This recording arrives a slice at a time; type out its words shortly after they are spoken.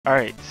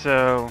Alright,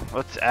 so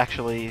let's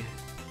actually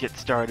get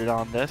started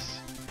on this.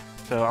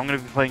 So I'm going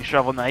to be playing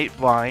Shovel Knight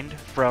blind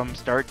from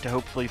start to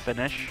hopefully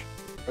finish.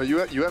 Oh, you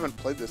haven't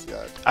played this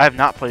yet? I have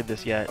not played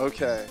this yet.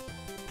 Okay.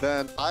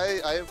 Then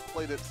I have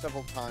played it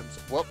several times.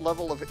 What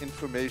level of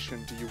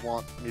information do you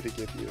want me to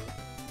give you?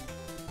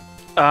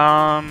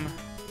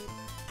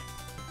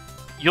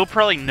 You'll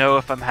probably know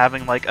if I'm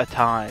having like a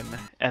time,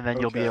 and then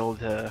you'll be Okay. able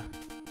to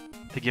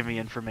give me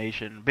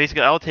information.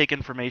 Basically, I'll take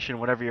information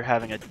whenever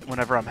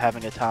whenever I'm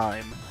having a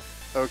time.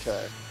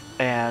 Okay.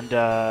 And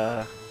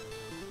yeah,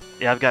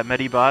 I've got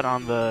Medibot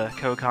on the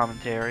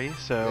co-commentary,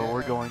 so Yeah.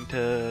 we're going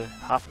to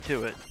hop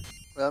to it.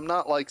 I'm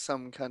not like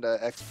some kind of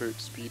expert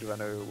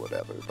speedrunner or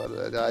whatever,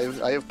 but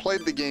I have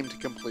played the game to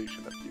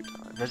completion a few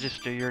times.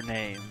 Register your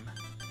name.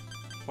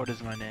 What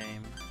is my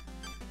name?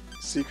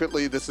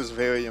 Secretly, this is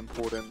very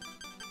important.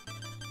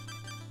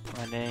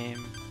 My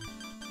name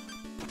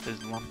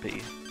is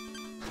Lumpy.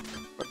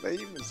 My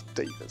name is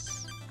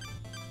Davis.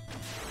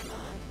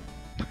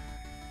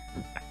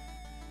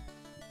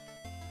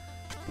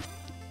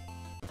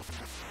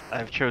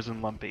 I've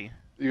chosen Lumpy.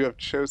 You have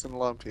chosen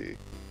Lumpy.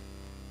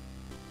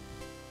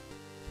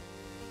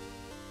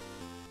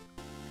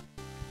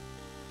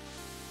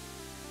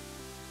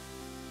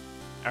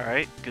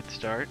 Alright, good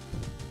start.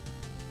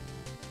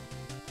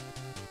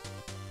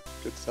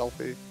 Good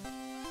selfie.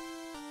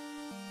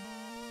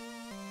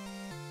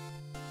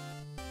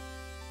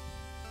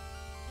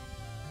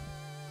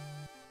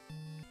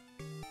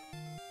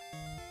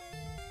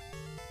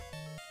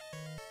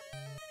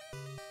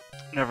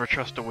 Never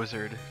trust a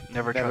wizard.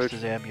 Never trust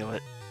his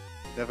amulet.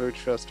 Never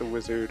trust a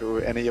wizard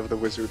or any of the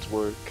wizard's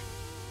work.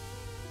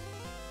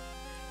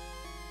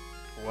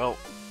 Well.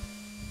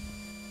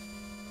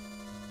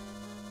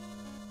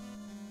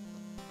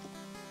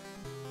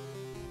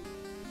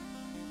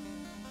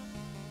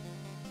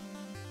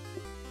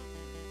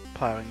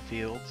 Plowing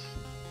fields.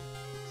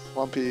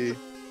 Lumpy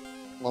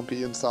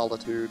in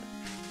solitude.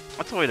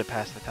 What's a way to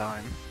pass the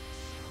time?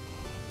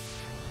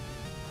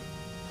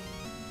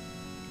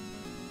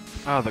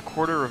 Oh, the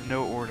Quarter of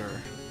No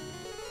Order.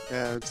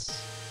 Yeah,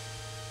 it's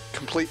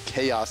complete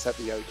chaos at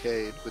the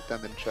arcade with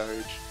them in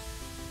charge.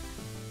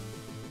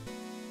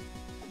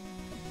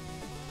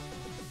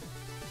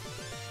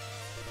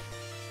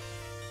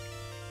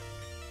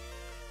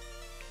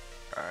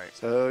 Alright.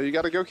 So you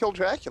gotta go kill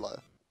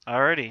Dracula.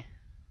 Alrighty.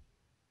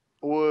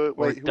 Or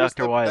wait, who was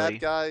Dr. the Wily. bad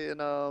guy in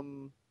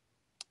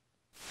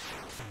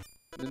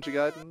Ninja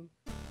Gaiden?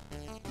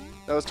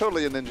 That was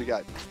totally a Ninja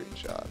Gaiden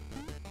screenshot.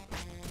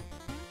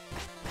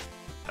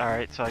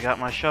 Alright, so I got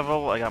my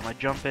shovel, I got my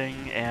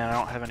jumping, and I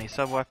don't have any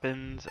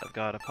sub-weapons. I've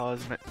got a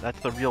pause that's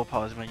the real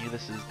pause menu,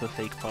 this is the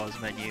fake pause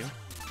menu.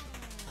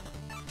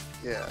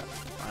 Yeah.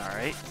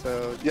 Alright.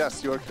 So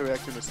yes, you are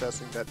correct in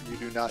assessing that you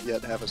do not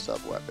yet have a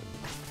sub-weapon.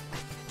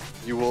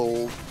 You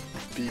will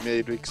be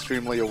made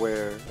extremely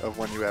aware of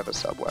when you have a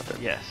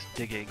sub-weapon. Yes,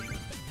 digging.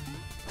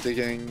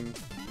 Digging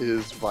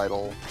is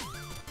vital.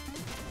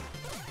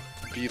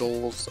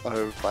 Beetles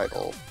are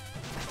vital.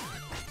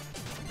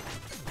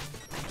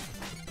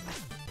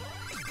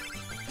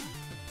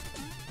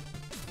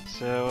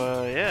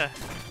 So, yeah.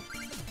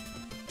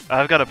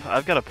 I've got a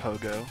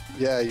pogo.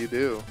 Yeah, you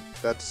do.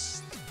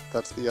 That's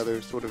the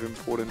other sort of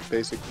important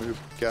basic move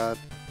you got.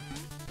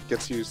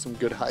 Gets you some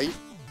good height.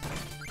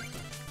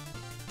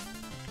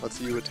 Lets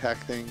you attack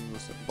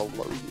things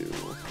below you.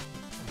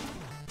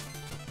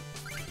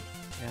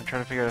 Yeah, I'm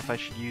trying to figure out if I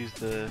should use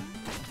the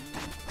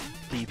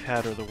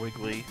D-pad or the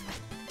wiggly.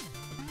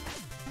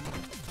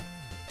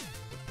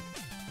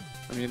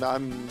 I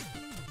mean,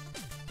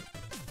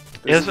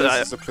 Yes,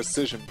 this is a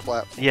precision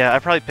platform. Yeah, I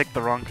probably picked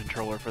the wrong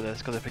controller for this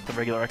because I picked the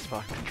regular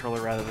Xbox controller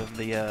rather than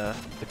the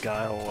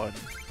Guile one.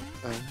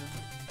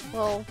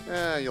 Well,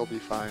 you'll be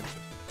fine.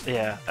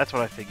 Yeah, that's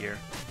what I figure.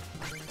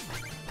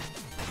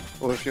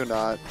 Or if you're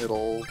not,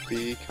 it'll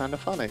be kind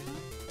of funny.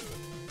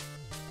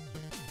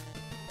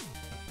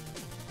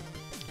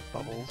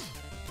 Bubbles.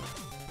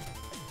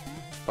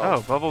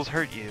 Oh, bubbles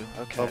hurt you.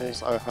 Okay.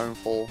 Bubbles are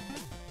harmful.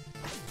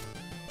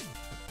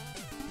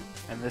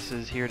 And this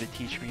is here to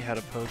teach me how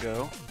to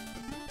pogo.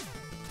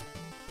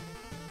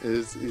 It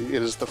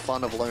is the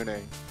fun of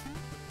learning.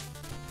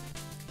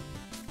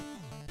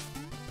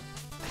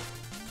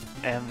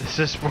 And this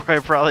is where I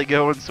probably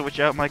go and switch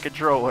out my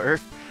controller.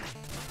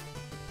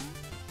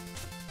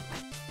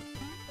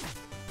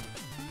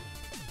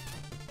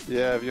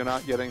 Yeah, if you're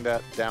not getting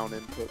that down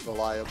input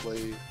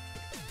reliably,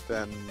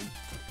 then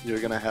you're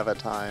gonna have a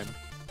time.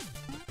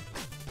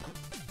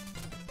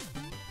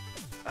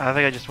 I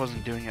think I just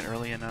wasn't doing it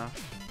early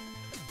enough.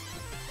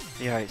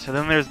 Yeah, right, so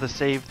then there's the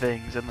save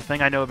things, and the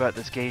thing I know about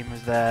this game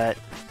is that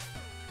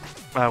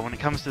when it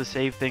comes to the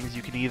save things,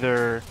 you can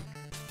either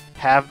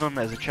have them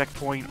as a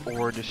checkpoint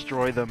or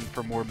destroy them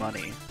for more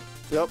money.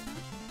 Yep,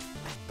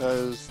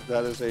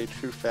 that is a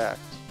true fact.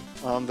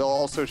 They'll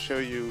also show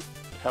you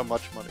how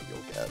much money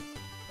you'll get.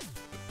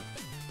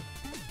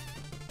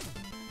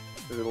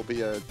 It'll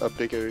be a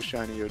bigger,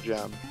 shinier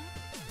gem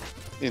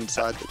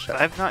inside the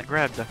chest. I've not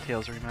grabbed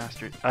DuckTales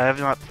Remastered. I have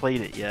not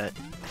played it yet.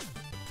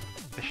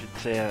 I should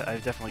say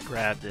I've definitely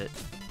grabbed it.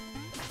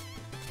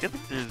 I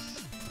feel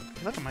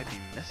like I might be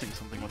missing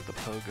something with the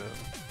pogo.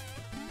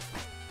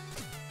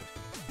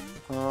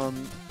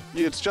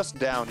 It's just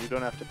down. You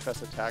don't have to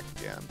press attack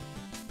again.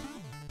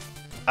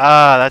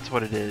 Ah, that's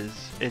what it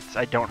is.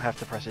 I don't have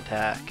to press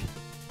attack.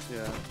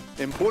 Yeah.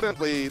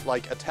 Importantly,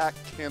 like, attack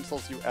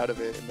cancels you out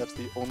of it, and that's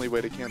the only way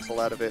to cancel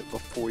out of it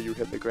before you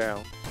hit the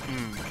ground.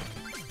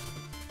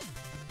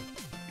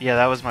 Yeah,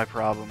 that was my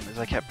problem, is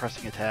I kept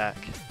pressing attack.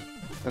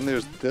 Then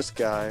there's this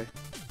guy.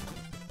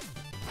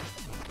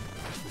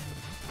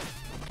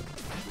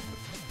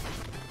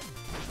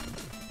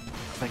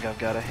 I think I've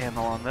got a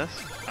handle on this.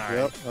 All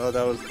Yep. right. Oh,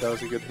 that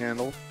was a good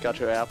handle. Got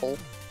your apple.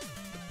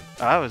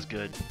 Oh, that was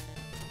good.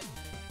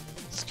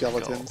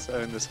 Skeletons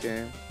are in this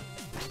game.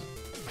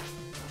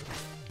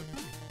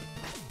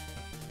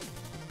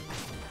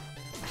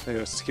 They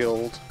are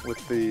skilled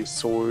with the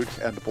sword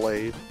and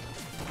blade.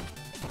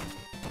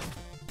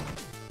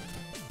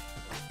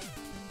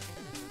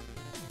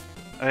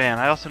 Oh yeah,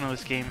 and I also know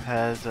this game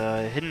has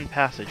hidden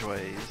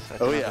passageways. That's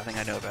another thing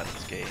I know about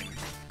this game.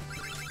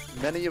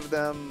 Many of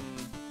them...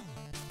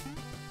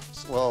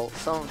 Well,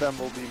 some of them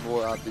will be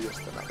more obvious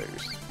than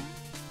others.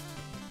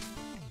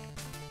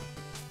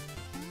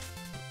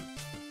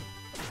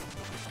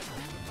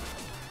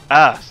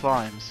 Ah,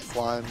 slimes.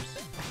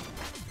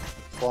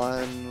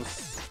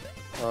 Slimes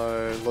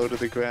are low to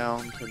the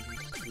ground, and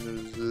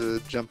there's a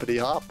jumpity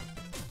hop.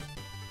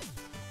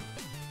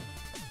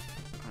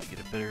 I'll get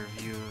a better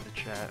view of the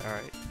chat.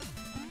 Alright.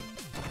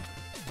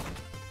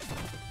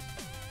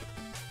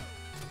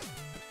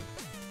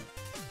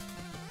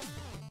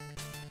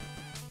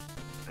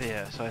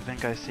 Yeah, so I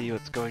think I see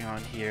what's going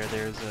on here.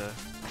 There's a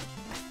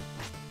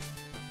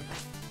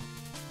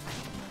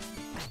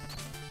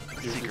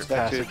secret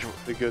passage.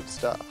 The good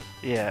stuff.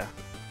 Yeah.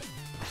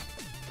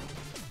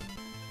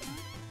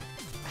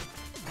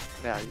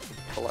 Now you can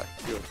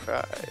collect your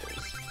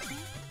prize.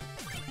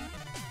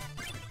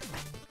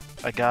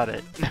 I got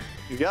it.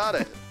 You got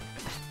it!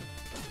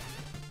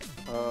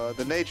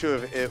 The nature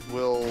of it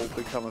will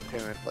become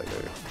apparent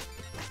later.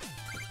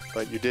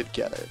 But you did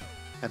get it.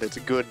 And it's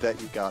good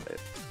that you got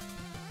it.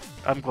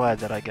 I'm glad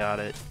that I got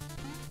it.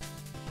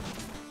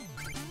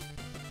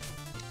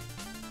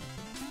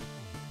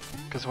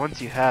 Because once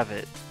you have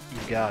it,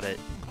 you got it.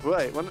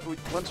 Right,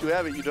 once you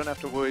have it, you don't have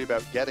to worry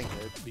about getting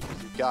it,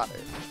 because you got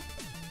it.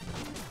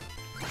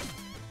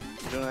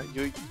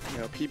 You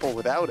know, people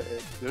without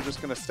it, they're just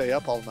gonna stay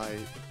up all night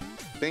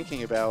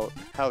thinking about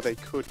how they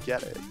could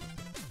get it.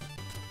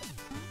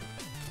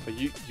 But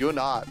you're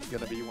not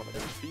gonna be one of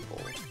those people.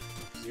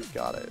 You've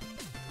got it.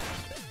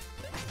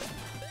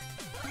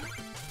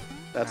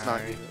 That's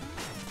not you.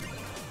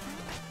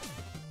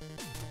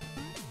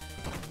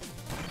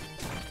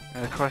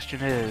 And the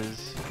question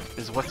is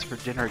what's for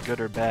dinner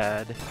good or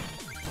bad?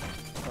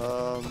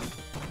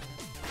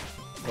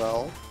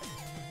 Well,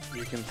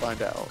 you can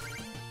find out.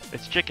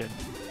 It's chicken.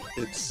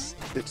 It's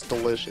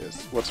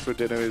delicious. What's for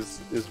dinner is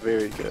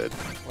very good.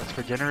 What's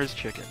for dinner is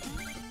chicken.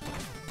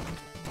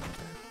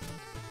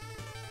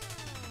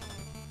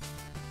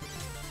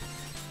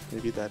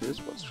 Maybe that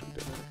is what's for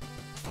dinner.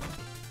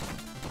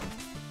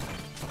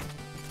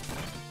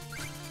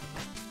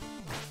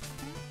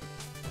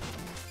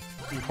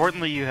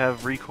 Importantly, you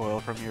have recoil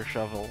from your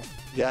shovel.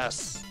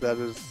 Yes, that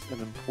is an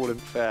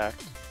important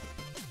fact.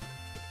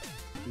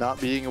 Not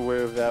being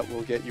aware of that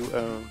will get you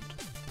owned.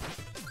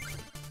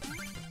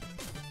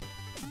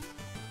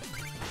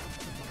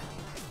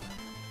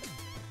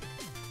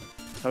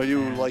 How are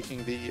you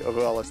liking the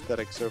overall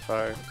aesthetic so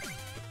far?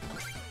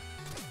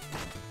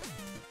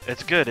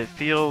 It's good. It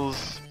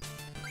feels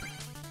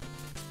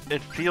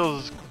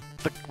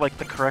like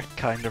the correct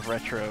kind of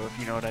retro, if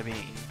you know what I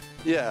mean.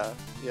 Yeah.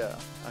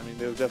 I mean,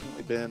 there have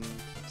definitely been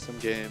some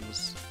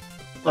games.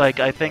 Like,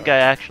 I think I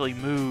actually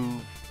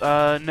move.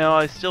 No,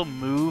 I still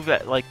move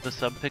at like the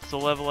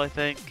sub-pixel level, I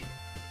think.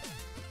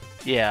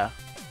 Yeah.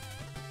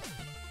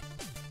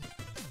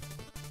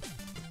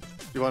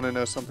 You want to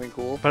know something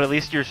cool? But at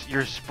least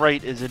your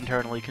sprite is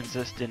internally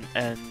consistent,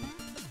 and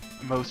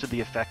most of the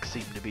effects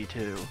seem to be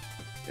too.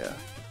 Yeah.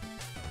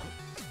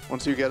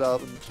 Once you get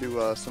up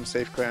into some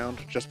safe ground,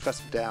 just press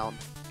down.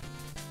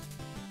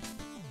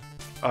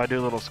 Oh, I do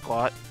a little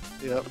squat.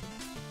 Yep.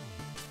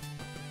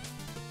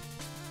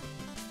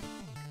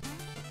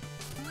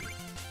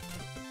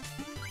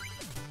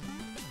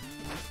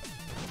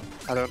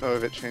 I don't know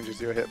if it changes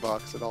your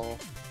hitbox at all.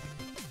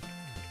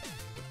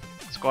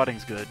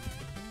 Squatting's good.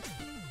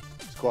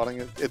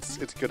 Squatting, it's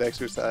good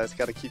exercise.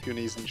 Got to keep your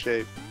knees in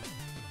shape.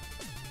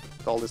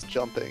 All this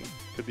jumping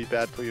could be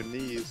bad for your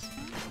knees.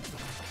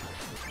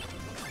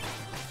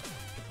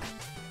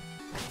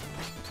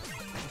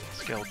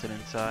 Skeleton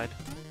inside.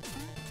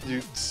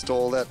 You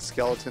stole that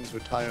skeleton's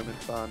retirement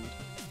fund.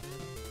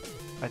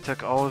 I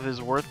took all of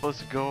his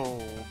worthless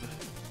gold.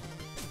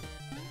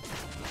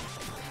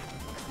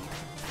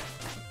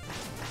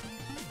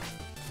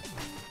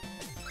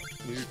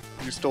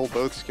 You stole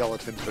both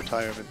skeletons'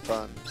 retirement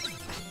funds.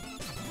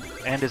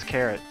 And his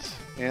carrots.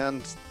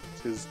 And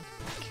his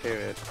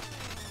carrot.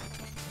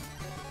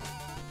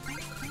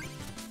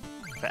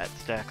 Fat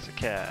stacks of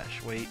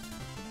cash. Wait.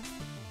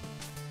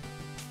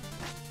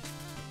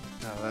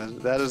 No,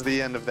 that is the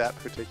end of that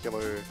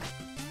particular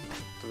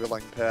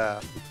thrilling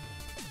path.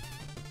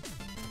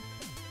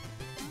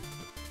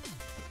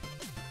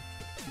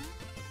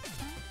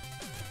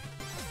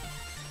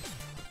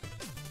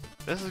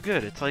 This is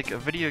good. It's like a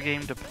video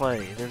game to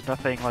play. There's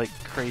nothing like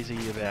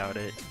crazy about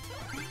it.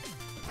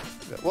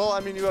 Well, I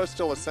mean, you are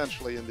still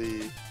essentially in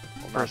the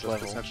First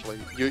level. Essentially,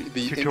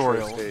 the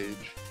Tutorial. intro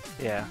stage.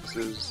 Yeah. This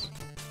is,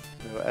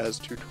 you know, as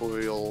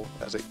tutorial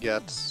as it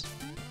gets.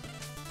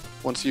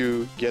 Once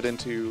you get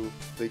into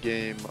the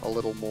game a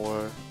little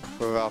more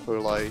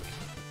proper-like,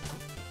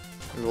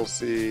 we will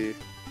see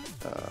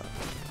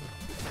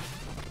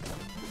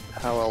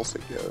how else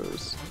it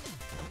goes.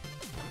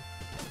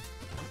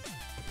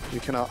 You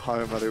cannot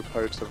harm other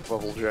parts of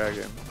Level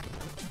Dragon.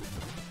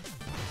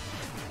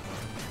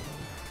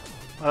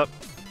 Up.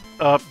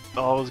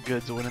 All his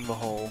goods went in the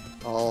hole.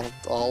 All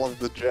of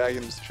the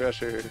dragon's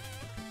treasure.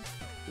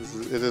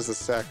 It is a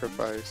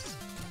sacrifice.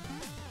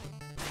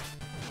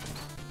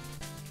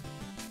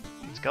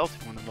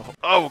 Skeleton went in the hole.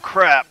 Oh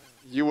crap!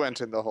 You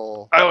went in the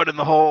hole. I went in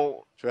the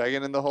hole.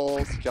 Dragon in the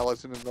hole,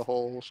 skeleton in the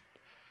hole,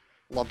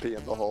 Lumpy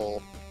in the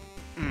hole.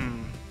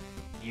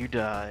 You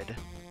died.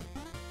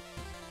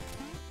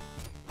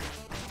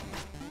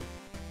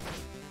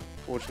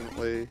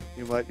 Fortunately,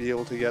 you might be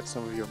able to get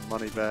some of your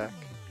money back.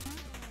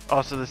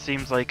 Also, this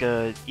seems like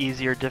a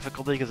easier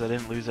difficulty because I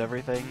didn't lose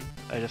everything.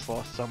 I just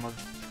lost some of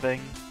the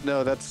thing.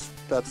 No, that's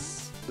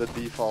the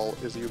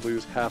default. Is you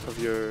lose half of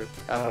your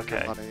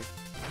money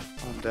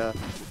on death.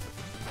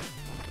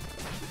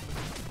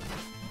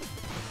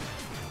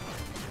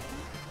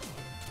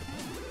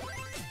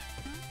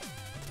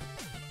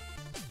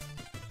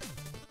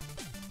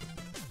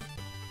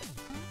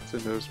 It's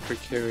in those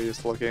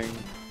precarious looking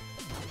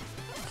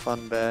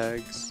fun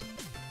bags.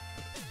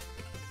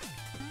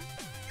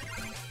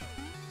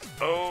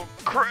 Oh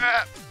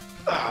crap!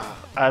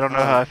 I don't know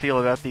how I feel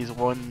about these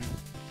one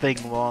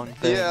thing long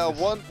things. Yeah,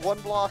 one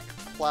block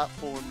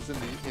platforms in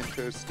the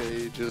intro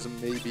stage is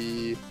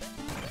maybe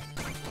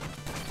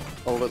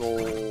a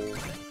little.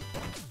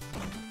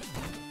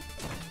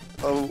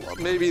 Oh,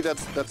 maybe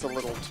that's a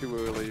little too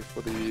early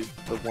for the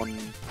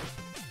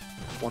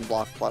one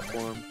block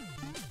platform.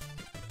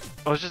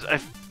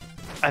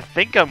 I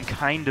think I'm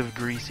kind of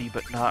greasy,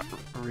 but not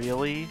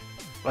really.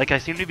 Like, I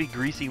seem to be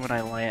greasy when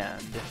I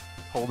land,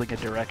 holding a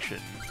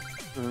direction.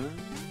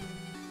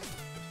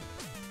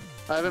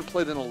 I haven't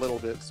played in a little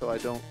bit, so I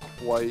don't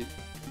quite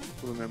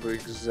remember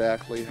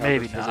exactly how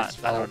Maybe the not,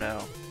 physics I don't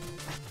felt. know.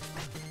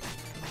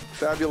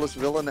 Fabulous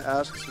Villain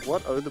asks,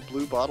 what are the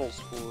blue bottles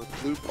for?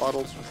 Blue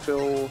bottles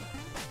fulfill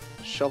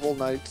Shovel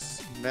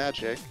Knight's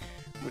magic,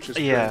 which is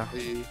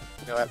currently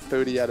at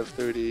 30 out of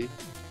 30.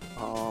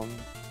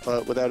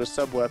 But without a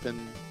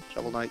sub-weapon,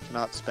 Shovel Knight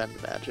cannot spend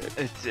magic.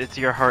 It's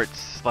your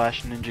hearts /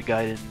 Ninja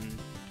Gaiden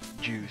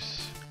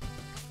juice.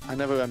 I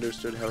never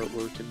understood how it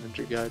worked in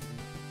Ninja Gaiden.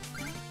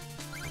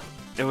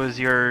 It was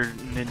your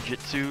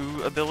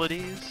ninjutsu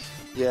abilities?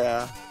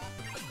 Yeah.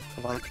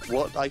 Like,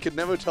 what? I could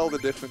never tell the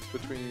difference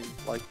between,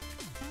 like,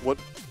 what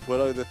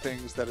are the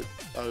things that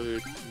are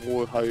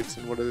more hearts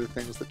and what are the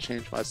things that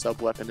change my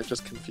sub-weapon. It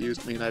just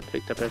confused me and I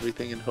picked up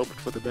everything and hoped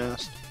for the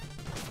best.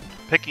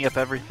 Picking up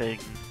everything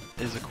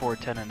is a core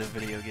tenet of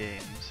video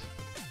games.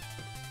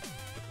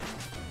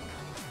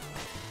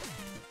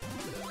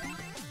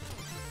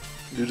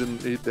 You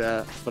didn't need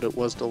that, but it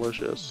was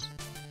delicious.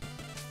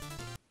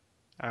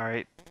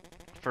 Alright,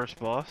 first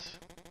boss.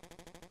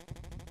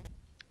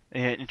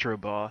 Yeah, intro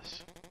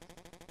boss.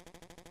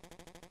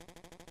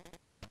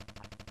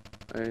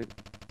 Right.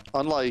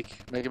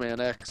 Unlike Mega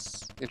Man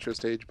X intro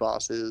stage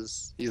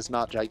bosses, he is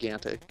not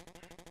gigantic.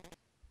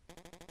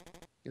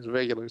 He's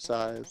regular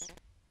size.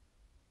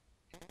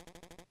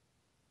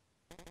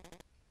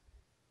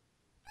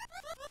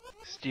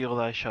 Steal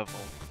thy shovel.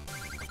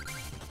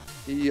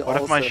 He What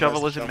if also my has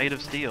shovel a isn't made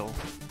of steel?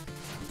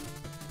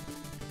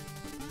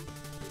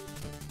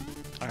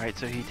 Alright,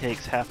 so he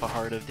takes half a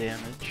heart of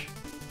damage.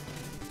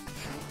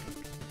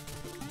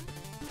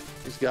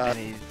 He's got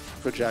And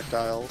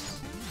projectiles.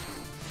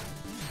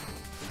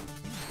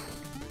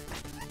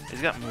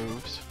 he's got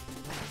moves.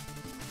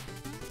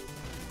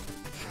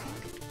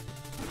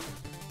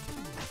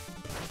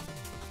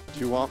 Do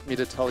you want me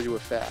to tell you a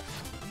fact?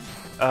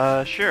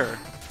 Sure.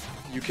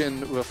 You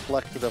can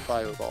reflect the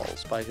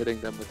fireballs by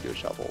hitting them with your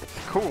shovel.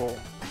 Cool.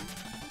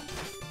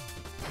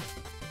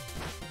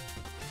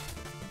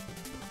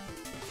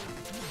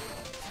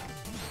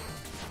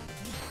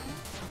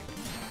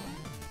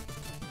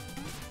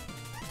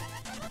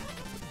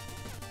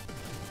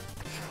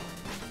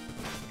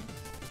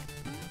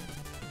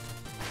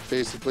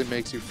 Basically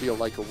makes you feel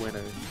like a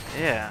winner.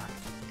 Yeah.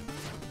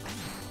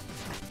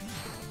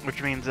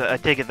 Which means, I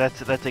take it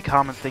that's a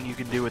common thing you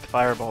can do with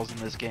fireballs in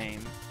this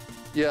game.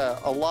 Yeah,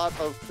 a lot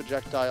of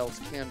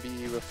projectiles can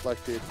be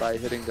reflected by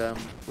hitting them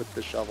with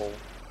the shovel.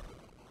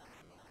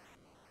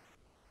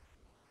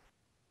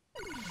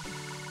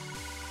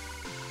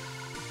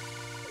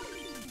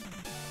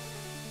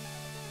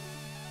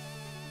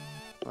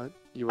 What?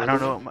 You I are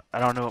don't losing? know. I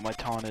don't know what my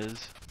taunt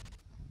is.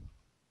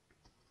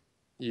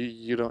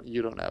 You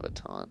don't have a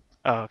taunt.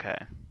 Oh, okay.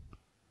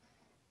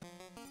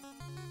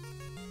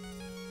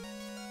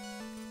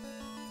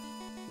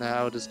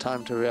 Now it is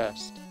time to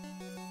rest.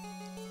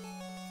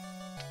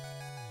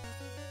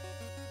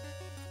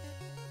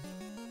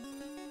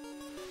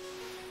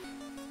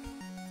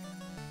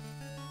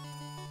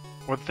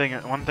 One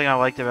thing I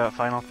liked about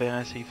Final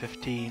Fantasy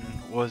 15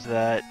 was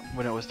that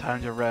when it was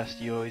time to rest,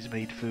 you always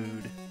made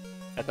food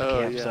at the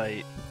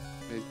campsite.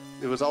 Yeah.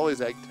 It was always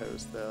egg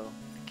toast, though.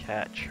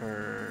 Catch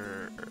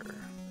her.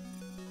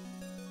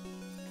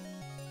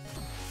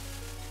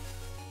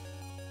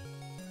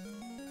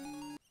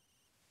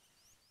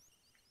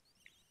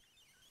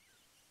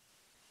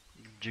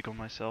 Jiggle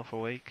myself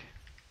awake.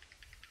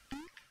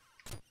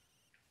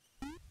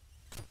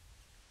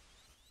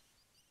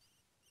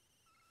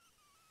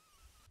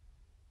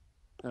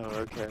 Oh,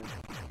 okay.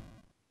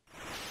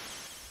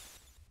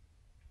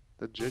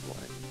 The jiggling.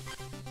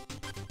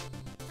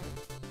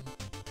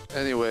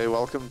 Anyway,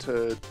 welcome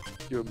to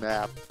your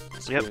map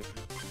screen. Yep.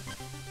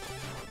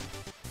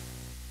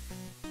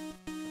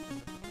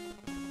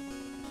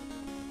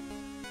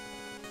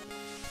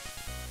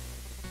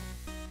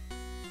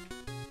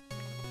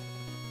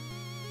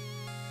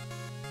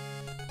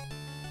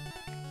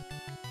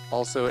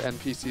 Also,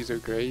 NPCs are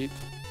great,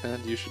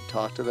 and you should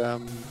talk to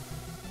them.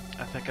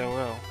 I think I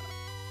will.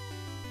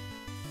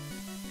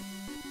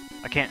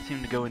 I can't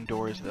seem to go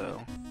indoors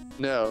though.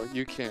 No,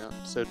 you can't,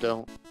 so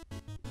don't.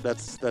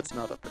 That's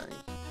not a thing.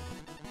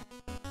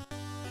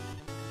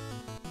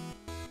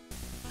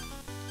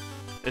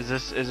 Is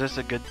this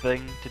a good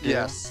thing to do?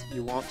 Yes,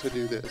 you want to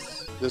do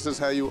this. This is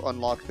how you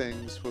unlock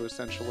things for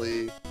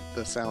essentially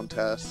the sound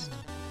test,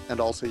 and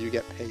also you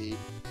get paid.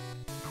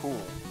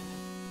 Cool.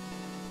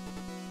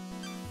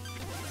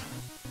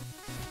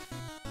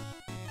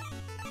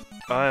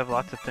 I have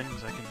lots of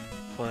things I can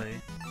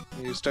play.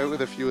 You start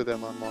with a few of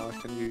them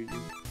unlocked, and you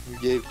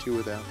gave 2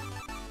 of them.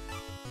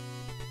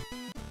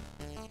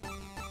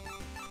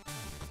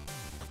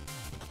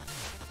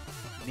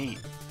 Neat.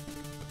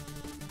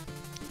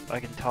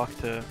 I can talk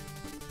to...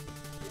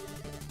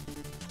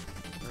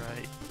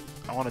 Right.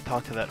 I want to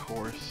talk to that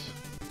horse.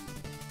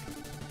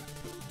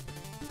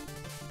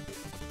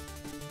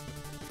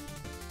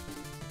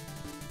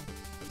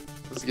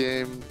 This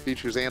game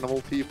features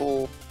animal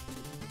people,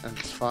 and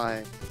it's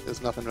fine.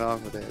 There's nothing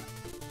wrong with it.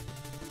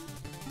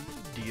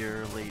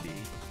 Dear lady.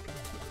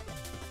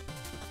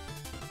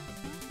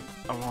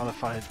 I want to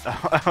find...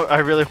 I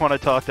really want to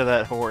talk to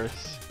that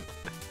horse.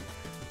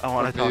 I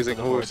want to talk to Amazing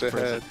the horse horse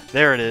ahead. person.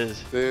 There it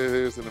is.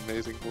 There's an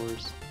amazing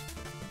horse.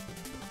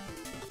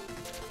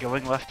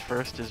 Going left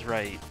first is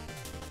right.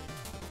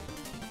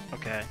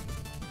 Okay.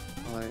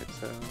 Alright,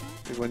 so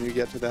when you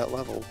get to that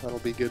level, that'll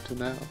be good to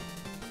know.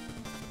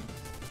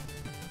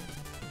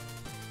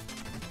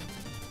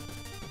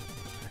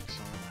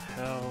 Excellent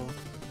health.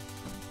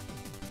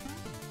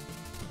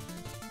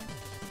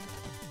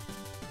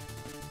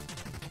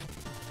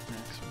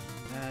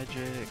 Excellent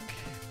magic.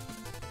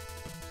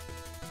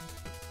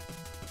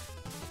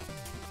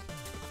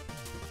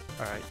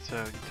 Alright, so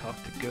you talk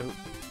to goat.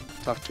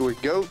 Talk to a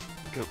goat.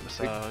 Goat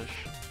massage.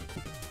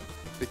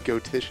 The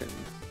goatician.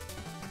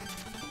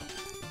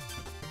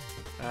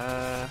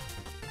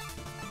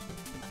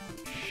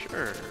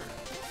 Sure.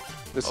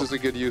 This is a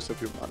good use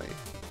of your money.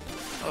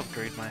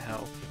 Upgrade my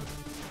health.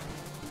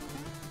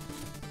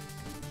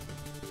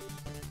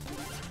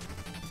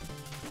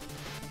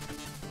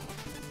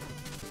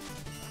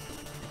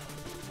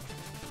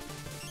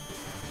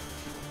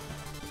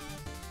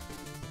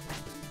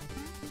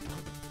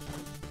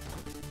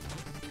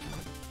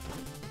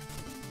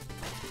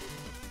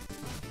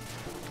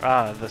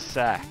 Ah, the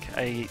sack.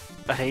 I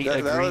hate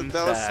a green sack.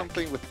 That was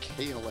something with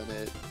kale in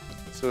it,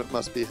 so it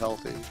must be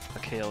healthy. A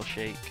kale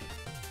shake.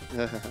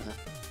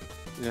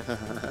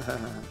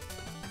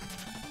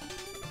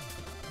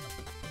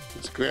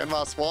 It's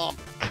Grandma Swamp.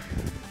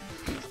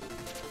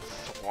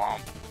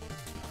 Swamp.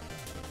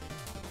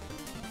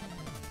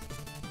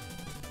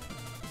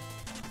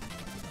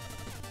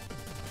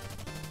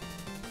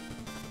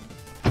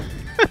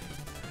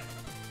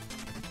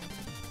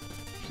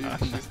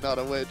 She's not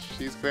a witch.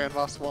 She's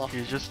Grandma Swamp.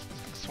 She's just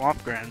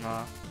Swamp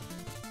Grandma.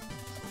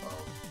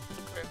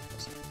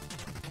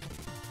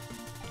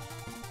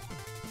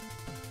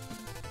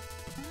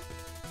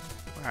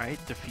 Alright,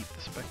 defeat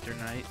the Spectre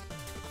Knight.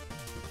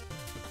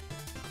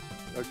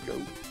 A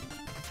goat.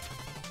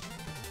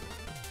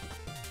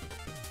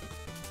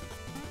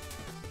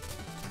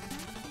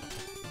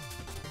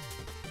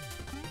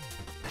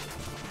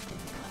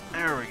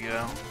 There we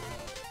go.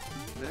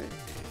 Hey,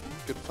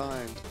 good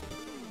find.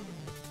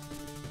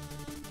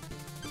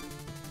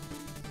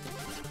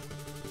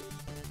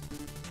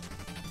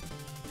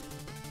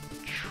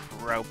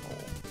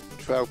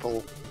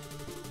 Troupple.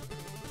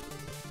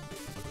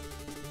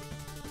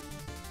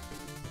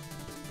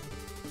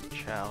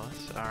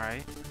 Chalice,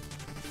 alright.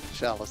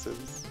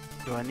 Chalices.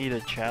 Do I need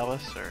a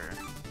chalice or?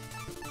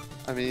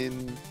 I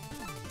mean,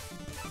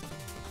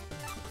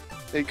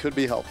 it could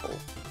be helpful.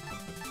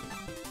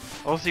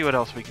 We'll see what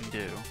else we can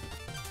do.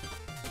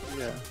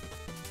 Yeah.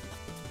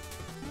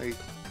 Like,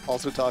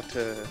 also talk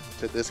to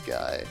this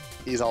guy.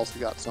 He's also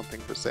got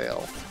something for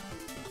sale.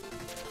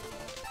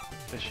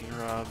 Fishing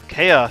rod.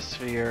 Chaos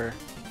Sphere.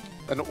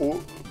 An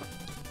orb.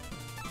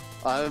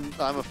 I'm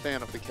a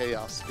fan of the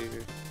Chaos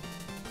Sphere.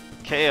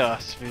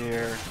 Chaos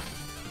Sphere.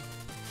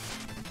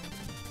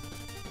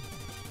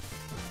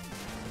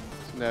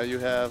 So now you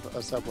have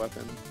a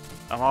sub-weapon.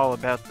 I'm all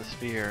about the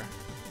sphere.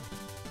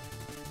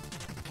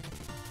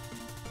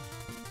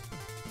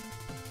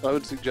 I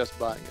would suggest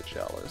buying a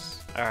chalice.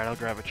 Alright, I'll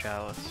grab a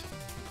chalice.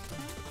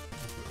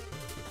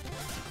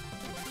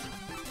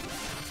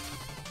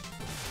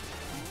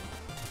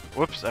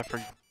 Whoops, I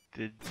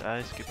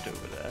skipped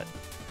over that.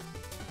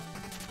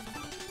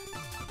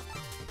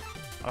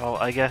 Oh,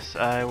 I guess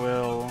I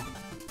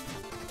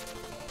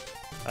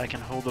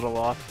can hold it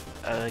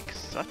aloft like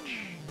such.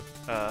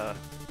 Well,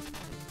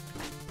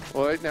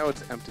 right now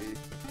it's empty.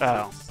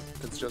 Oh.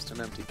 It's just an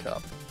empty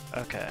cup.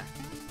 Okay.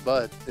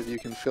 But if you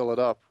can fill it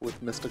up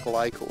with mystical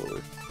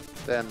ichor,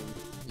 then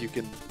you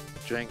can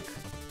drink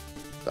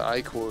the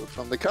ichor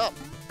from the cup.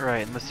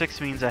 Right, and the 6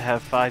 means I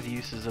have 5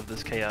 uses of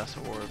this chaos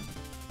orb.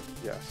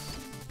 Yes.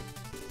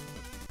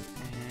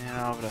 And I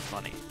don't have enough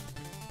money.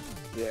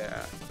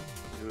 Yeah.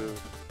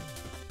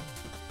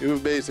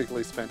 You've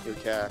basically spent your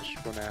cash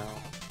for now.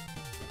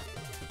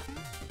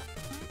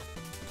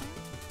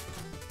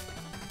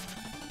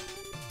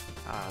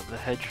 The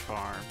hedge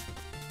farm.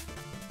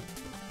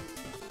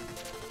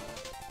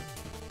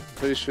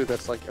 Pretty sure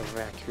that's like a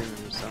raccoon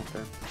or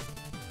something.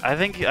 I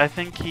think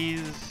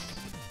he's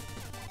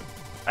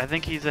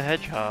a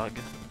hedgehog.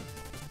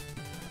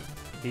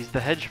 He's the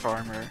hedge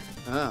farmer.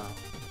 Oh.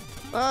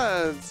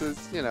 It's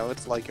you know,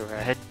 it's like a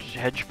raccoon.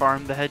 Hedge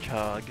farm the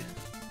hedgehog.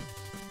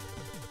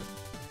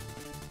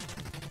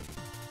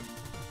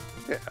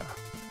 Yeah.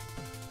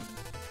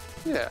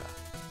 Yeah.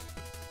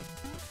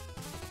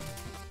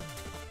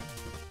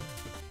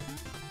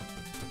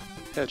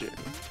 Hedging.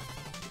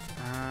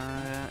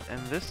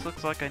 And this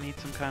looks like I need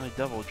some kind of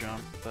double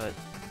jump, but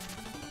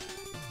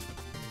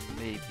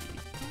maybe.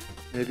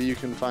 Maybe you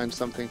can find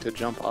something to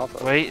jump off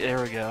of. Wait,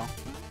 there we go.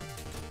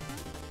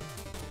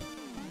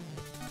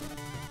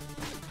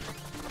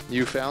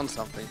 You found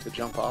something to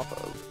jump off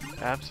of.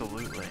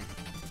 Absolutely.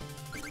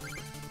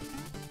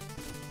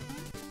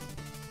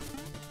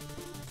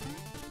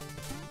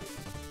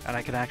 And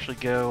I can actually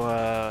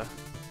go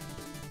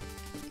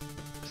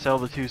sell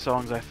the 2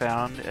 songs I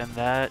found, and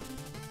that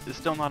is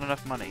still not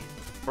enough money.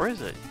 Or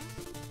is it?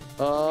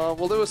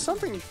 Well, there was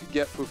something you could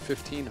get for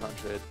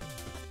 1,500.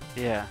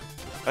 Yeah.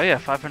 Oh yeah,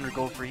 500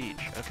 gold for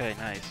each. Okay,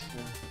 nice.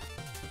 Yeah.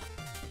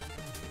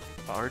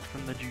 Bard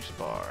from the juice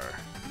bar.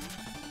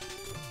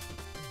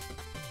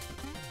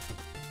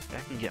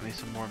 That can get me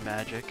some more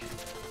magic.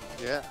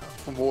 Yeah,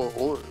 for more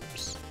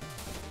orbs.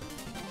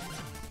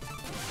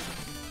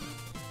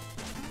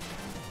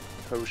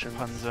 Potions.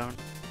 Pun zone.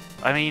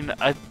 I mean,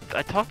 I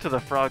talked to the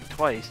frog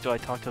twice. Do I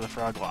talk to the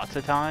frog lots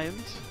of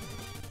times?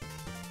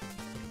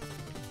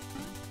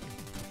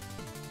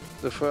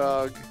 The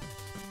frog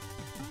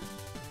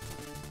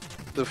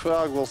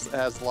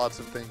has lots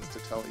of things to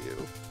tell you.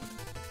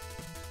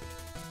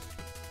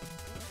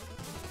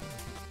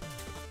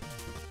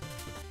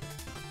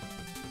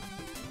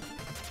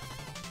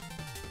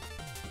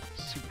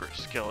 Super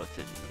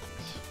skeletons.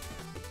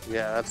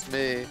 Yeah, that's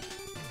me.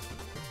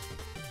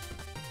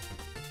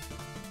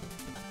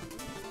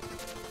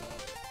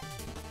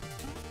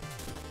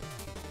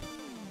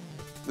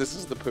 This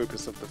is the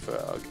purpose of the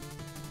frog.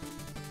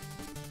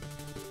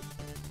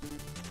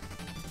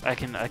 I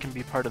can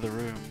be part of the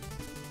room.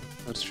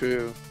 That's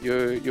true.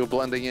 You're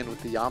blending in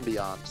with the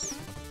ambiance.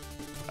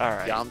 All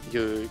right.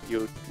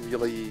 You're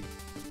really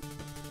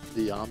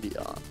the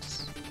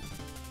ambiance.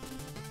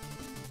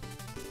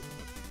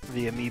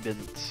 The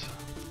amoebans.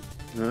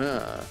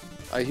 Yeah.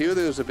 I hear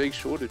there's a big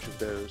shortage of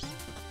those.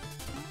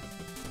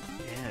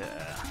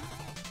 Yeah.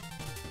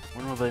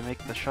 When will they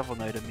make the Shovel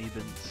Knight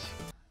amoebans?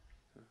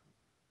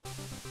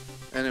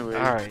 Anyway,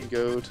 All you can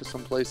go to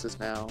some places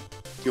now.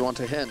 Do you want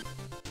a hint?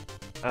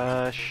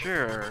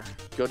 Sure.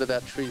 Go to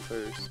that tree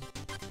first.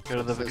 Go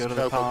to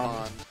the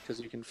pond. Because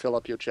you can fill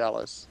up your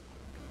chalice.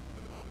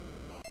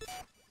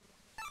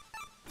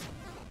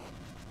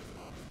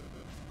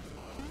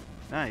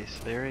 Nice.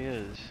 There he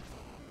is.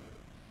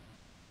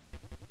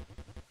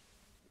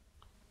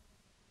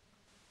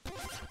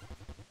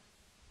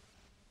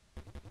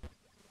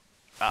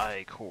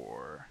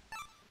 Ichor.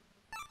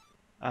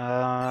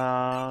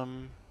 I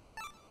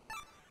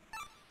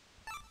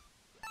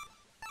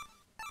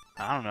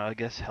don't know, I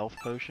guess health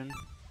potion?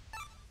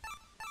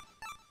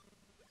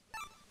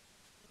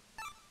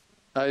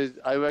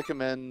 I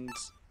recommend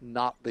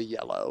not the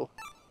yellow.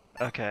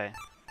 Okay.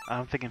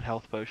 I'm thinking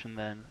health potion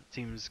then.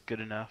 Seems good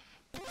enough.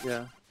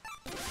 Yeah.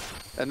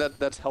 And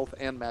that's health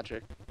and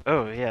magic.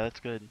 Oh yeah, that's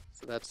good.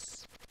 So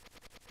that's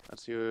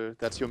your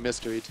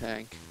mystery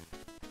tank.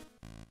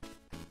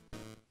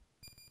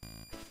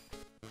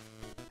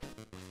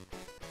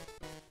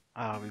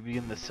 We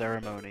begin the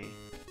ceremony.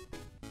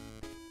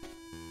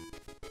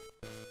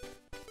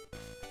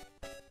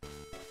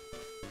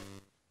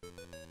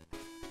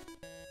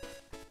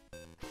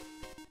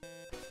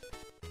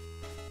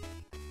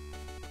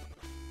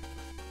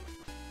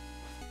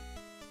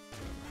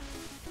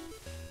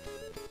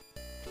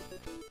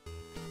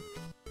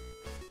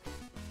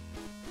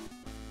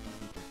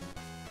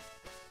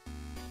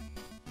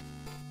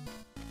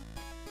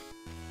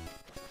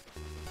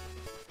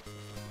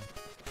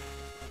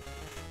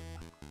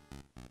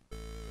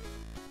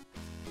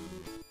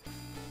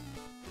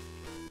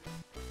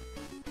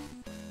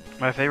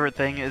 My favorite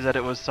thing is that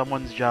it was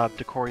someone's job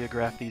to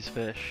choreograph these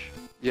fish.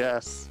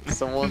 Yes,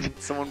 someone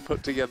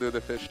put together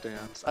the fish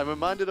dance. I'm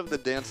reminded of the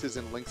dances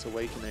in Link's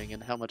Awakening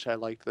and how much I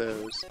liked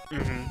those.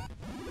 Mm-hmm.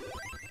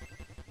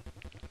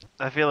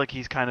 I feel like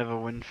he's kind of a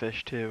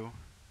windfish too.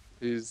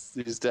 He's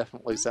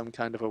definitely some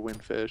kind of a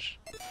windfish.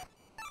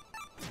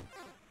 Let's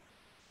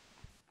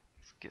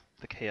get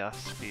the Chaos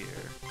Sphere.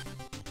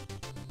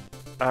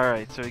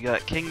 Alright, so we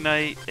got King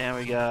Knight and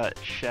we got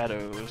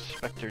Shadow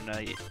Spectre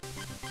Knight.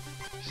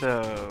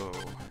 So...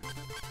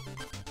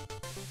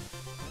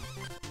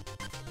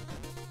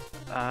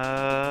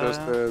 Those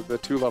are the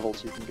 2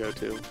 levels you can go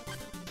to.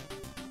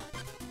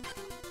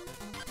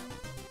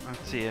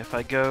 Let's see, if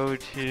I go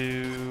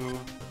to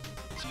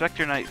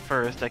Spectre Knight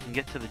first, I can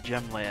get to the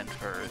Gemland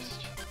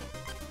first.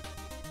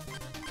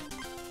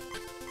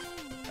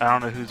 I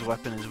don't know whose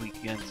weapon is weak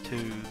against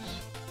whose.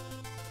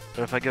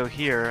 But if I go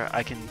here,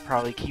 I can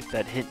probably keep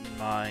that hint in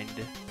mind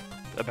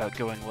about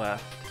going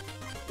left.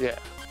 Yeah.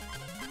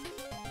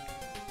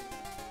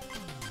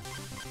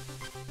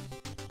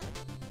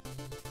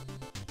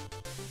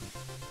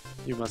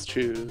 You must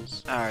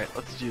choose. Alright,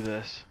 let's do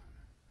this.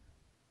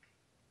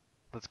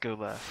 Let's go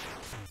left.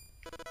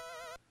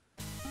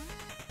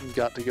 You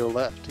got to go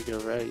left to go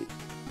right.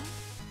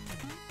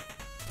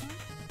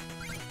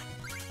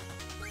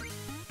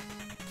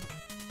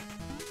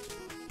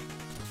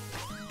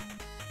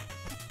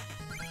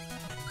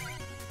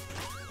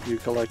 You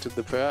collected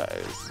the prize.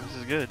 This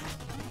is good.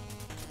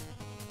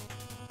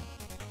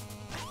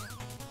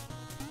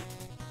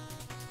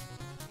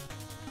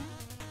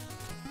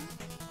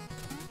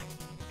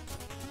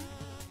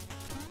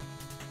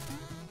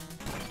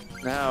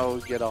 Now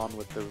get on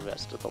with the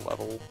rest of the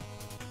level.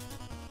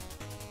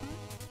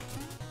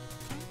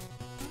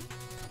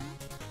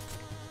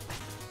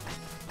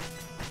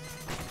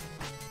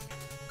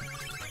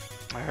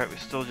 Alright, we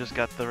still just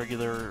got the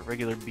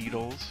regular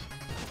beetles.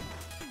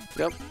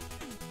 Yep.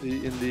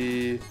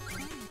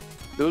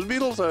 Those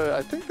beetles are,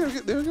 I think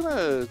they're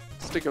gonna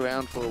stick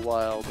around for a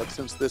while, but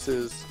since this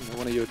is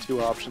one of your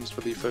 2 options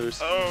for the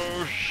first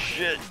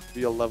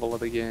real level of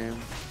the game.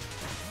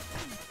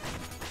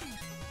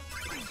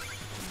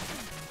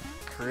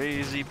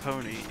 Crazy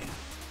pony.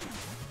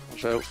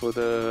 Watch out for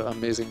the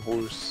amazing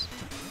horse.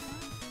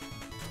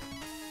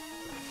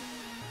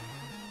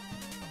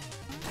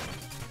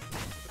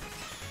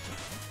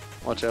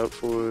 Watch out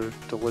for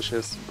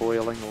delicious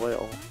boiling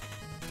oil.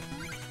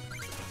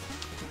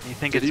 You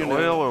think it's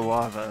oil or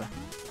lava?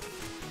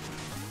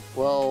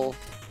 Well,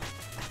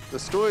 the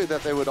story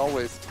that they would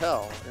always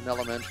tell in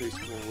elementary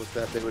school was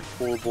that they would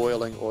pour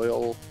boiling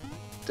oil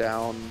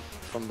down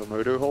from the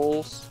motor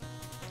holes.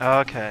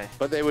 Okay.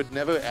 But they would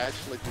never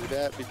actually do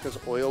that because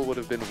oil would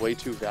have been way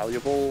too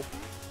valuable.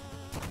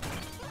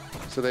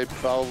 So they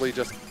probably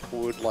just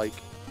poured like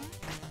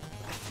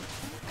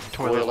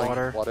toilet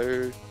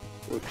water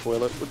or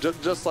toilet,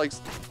 just like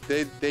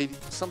they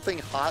something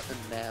hot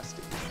and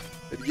nasty.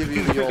 They'd give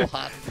you the old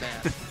hot and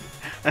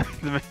nasty.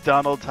 The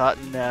McDonald's hot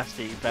and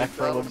nasty, back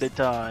for a limited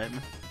time.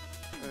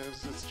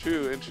 It's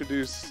true.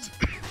 Introduced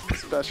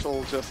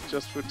special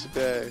just for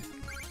today.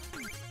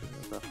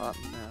 The hot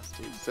and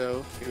nasty.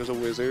 So here's a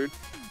wizard.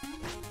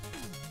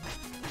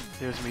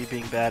 Here's me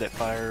being bad at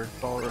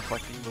fireball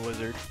reflecting the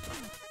wizard.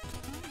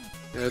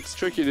 Yeah, it's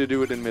tricky to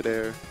do it in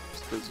midair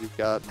because you've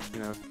got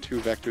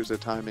 2 vectors of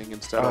timing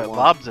instead of 1. It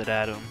lobs it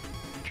at him.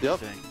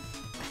 Interesting.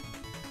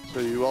 Yep. So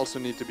you also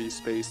need to be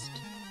spaced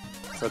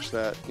such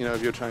that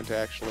if you're trying to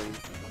actually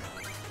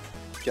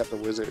get the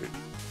wizard,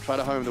 try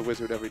to harm the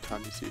wizard every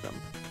time you see them.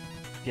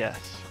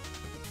 Yes.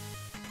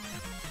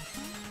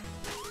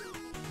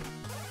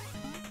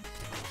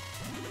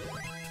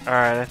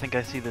 Alright, I think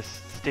I see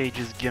this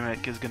stage's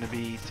gimmick is going to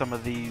be some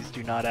of these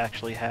do not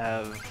actually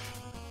have...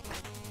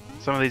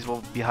 Some of these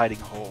will be hiding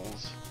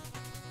holes.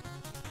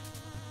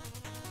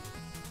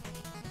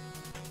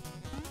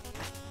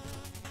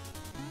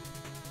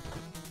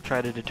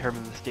 Try to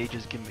determine the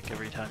stage's gimmick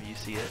every time you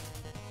see it.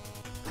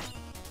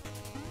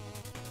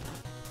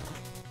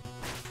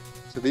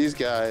 So these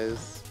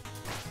guys...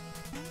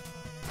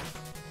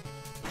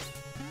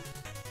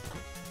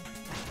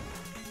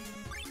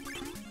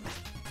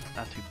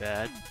 Not too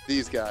bad.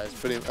 These guys,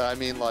 I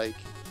mean, like,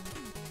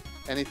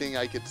 anything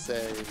I could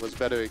say was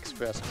better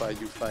expressed by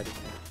you fighting it.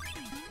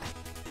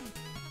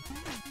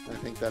 I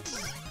think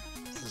that's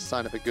a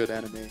sign of a good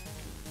enemy.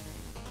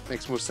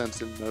 Makes more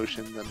sense in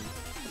motion than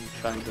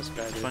trying to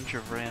describe it. A bunch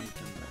of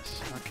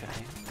randomness.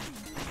 Okay.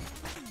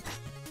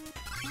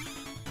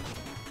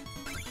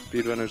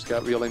 Speedrunners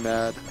got really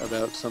mad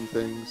about some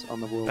things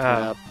on the world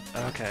map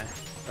Okay.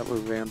 that were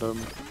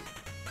random.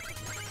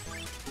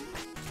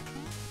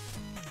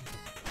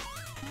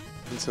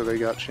 And so they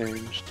got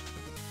changed.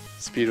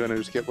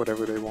 Speedrunners get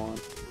whatever they want.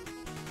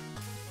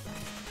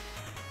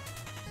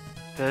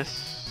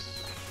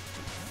 This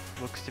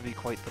looks to be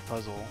quite the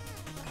puzzle.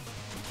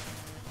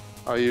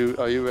 Are you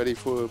ready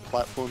for a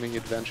platforming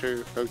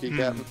adventure, Pokey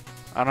Captain?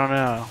 I don't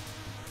know.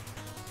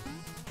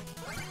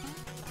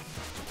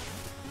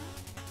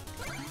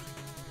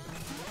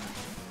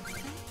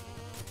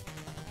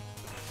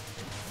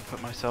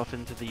 Put my myself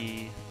into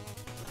the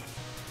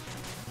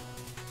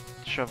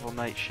Shovel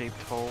Knight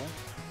shaped hole,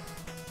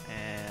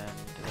 and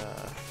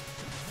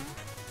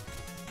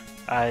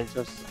I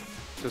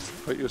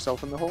just put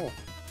yourself in the hole.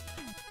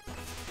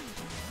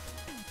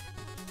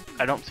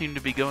 I don't seem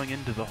to be going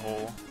into the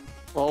hole.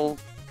 Well,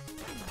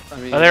 I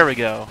mean, oh, there we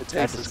go. It I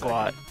had takes to a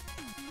squat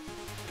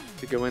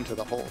to go into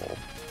the hole.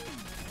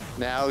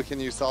 Now, can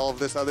you solve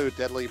this other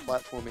deadly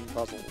platforming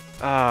puzzle?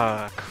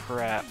 Ah,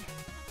 crap.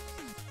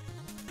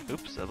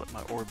 Oops, I let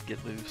my orb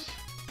get loose.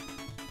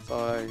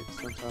 Sorry,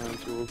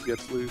 sometimes your orb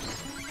gets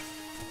loose.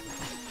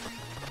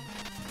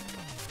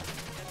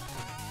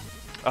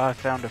 Oh, I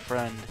found a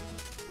friend.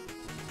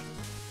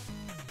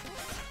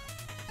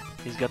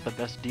 He's got the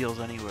best deals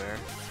anywhere.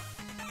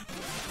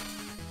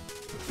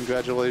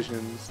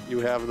 Congratulations, you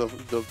have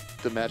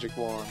the magic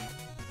wand.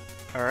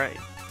 Alright.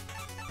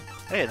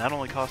 Hey, that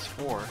only costs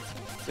 4.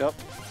 Yep.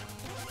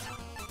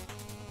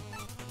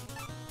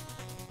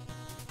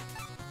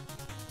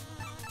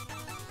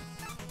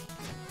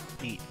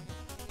 Neat.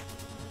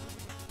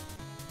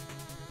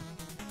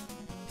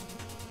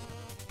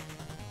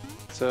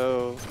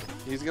 So,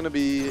 he's gonna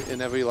be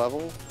in every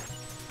level?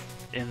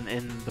 In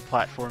the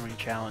platforming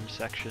challenge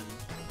section.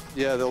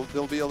 Yeah,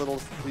 there'll be a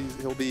little.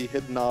 He'll be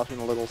hidden off in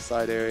a little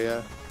side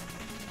area,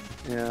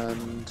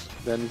 and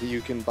then you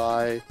can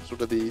buy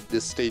sort of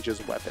this stage's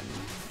weapon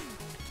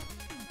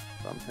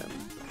from him.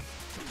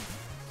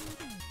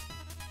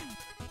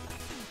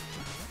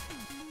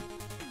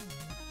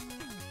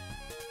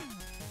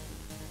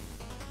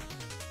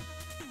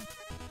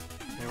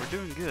 Yeah, we're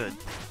doing good.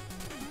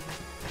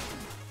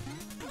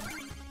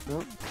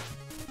 Well,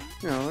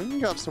 you know,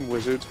 you got some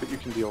wizards, but you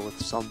can deal with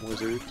some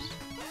wizards.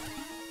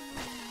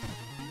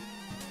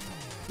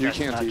 You That's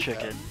can't not eat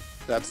chicken.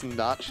 that. That's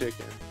not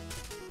chicken.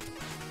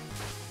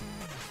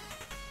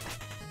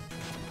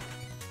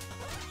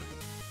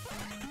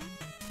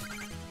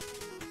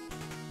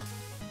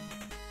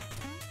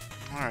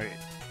 Alright.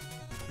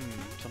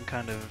 Some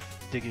kind of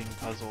digging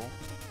puzzle.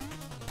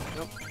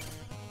 Nope.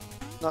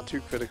 Not too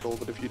critical,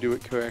 but if you do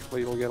it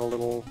correctly, you'll get a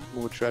little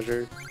more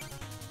treasure.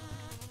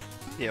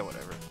 Yeah,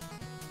 whatever.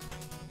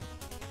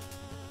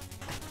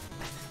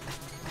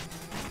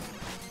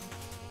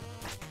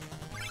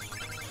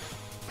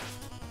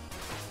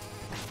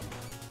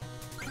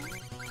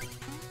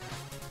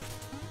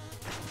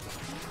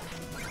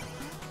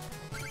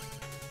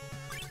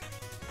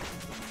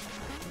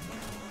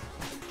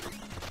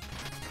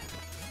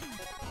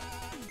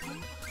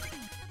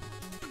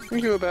 I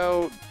think you're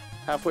about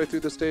halfway through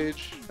the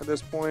stage at this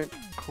point.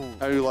 Cool.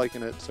 How are you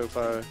liking it so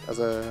far as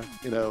a,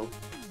 you know,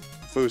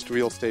 first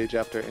real stage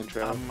after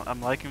intro?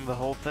 I'm liking the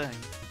whole thing.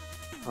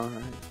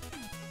 Alright.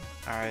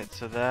 Alright,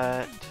 so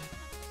that...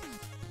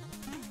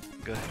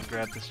 Go ahead and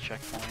grab this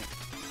checkpoint.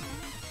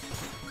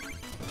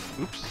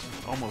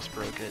 Oops, almost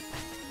broke it.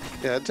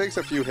 Yeah, it takes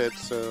a few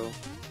hits, so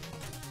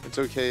it's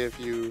okay if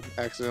you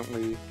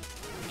accidentally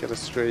get a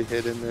stray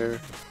hit in there.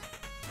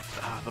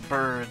 Ah, the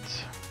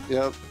birds.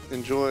 Yep,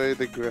 enjoy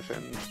the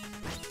griffin.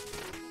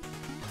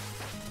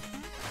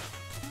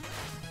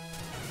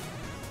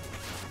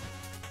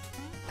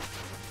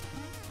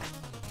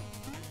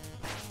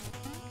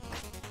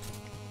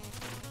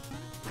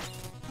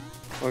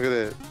 Look at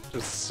it,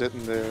 just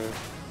sitting there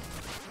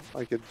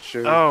like a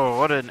jerk. Oh,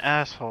 what an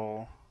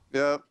asshole.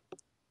 Yep.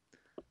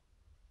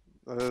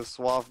 The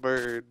suave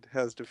bird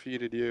has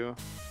defeated you,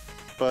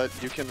 but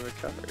you can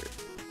recover.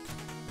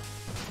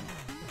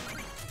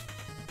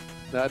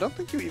 Now, I don't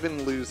think you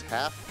even lose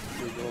half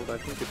your gold. I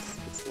think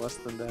it's less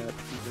than that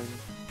even.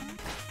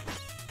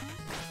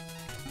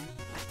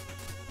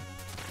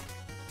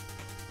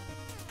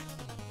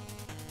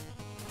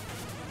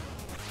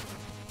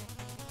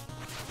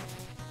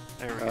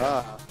 There we go.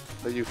 Ah,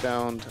 but you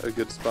found a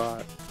good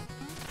spot.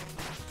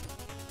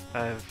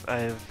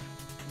 I've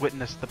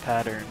witnessed the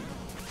pattern.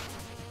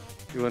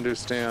 You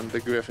understand the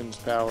griffin's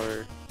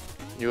power.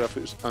 You have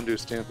to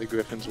understand the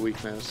griffin's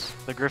weakness.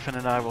 The griffin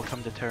and I will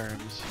come to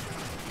terms.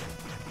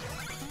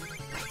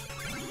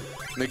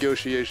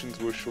 Negotiations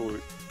were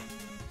short.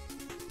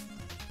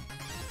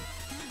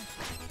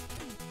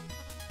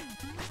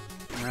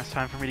 And now it's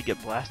time for me to get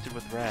blasted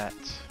with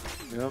rats.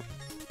 Yep.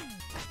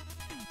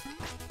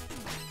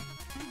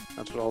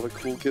 That's what all the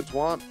cool kids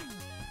want.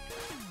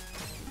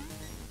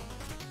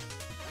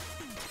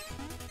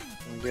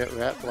 And get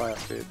rat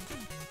blasted.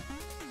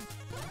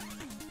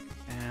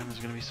 And there's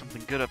gonna be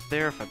something good up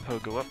there if I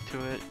go up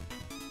to it.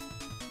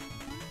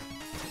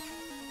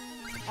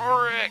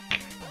 Frick!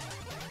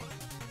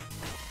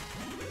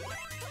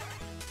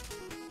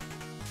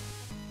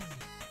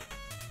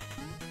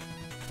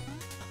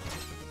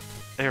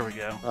 There we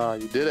go. Ah,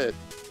 you did it.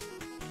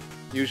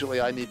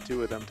 Usually I need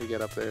 2 of them to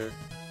get up there.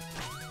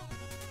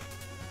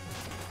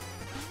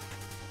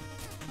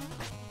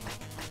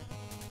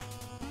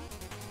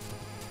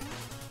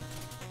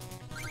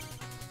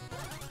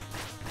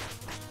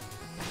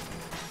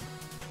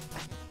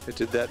 It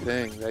did that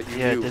thing that you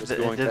knew was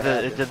going to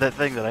happen. It did that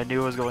thing that I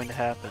knew was going to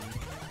happen.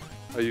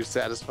 Are you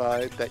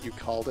satisfied that you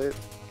called it?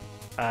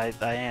 I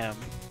am.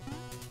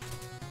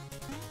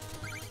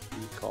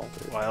 You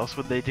solve it. Why else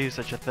would they do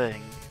such a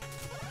thing?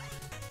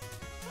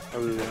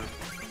 Other than...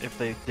 if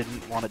they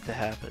didn't want it to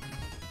happen.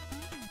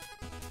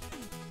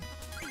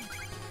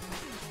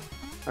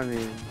 I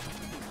mean,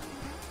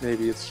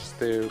 maybe it's just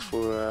there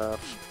for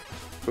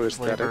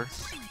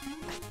aesthetics.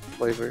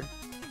 Flavor.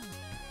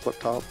 Flip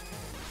top.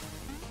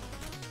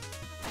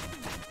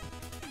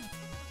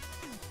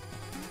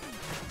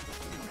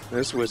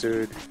 This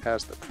wizard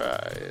has the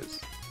prize.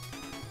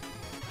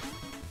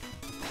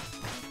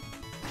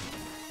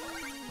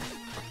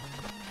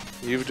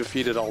 You've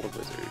defeated all the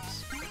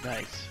wizards.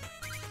 Nice.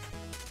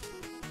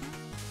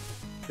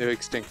 They're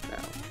extinct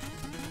now.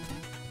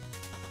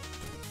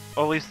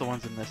 Or at least the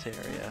ones in this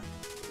area.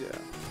 Yeah.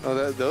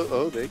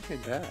 Oh, they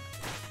came back.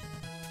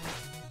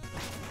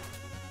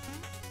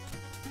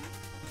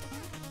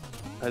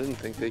 I didn't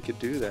think they could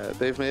do that.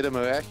 They've made a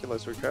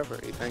miraculous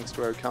recovery thanks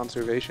to our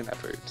conservation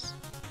efforts.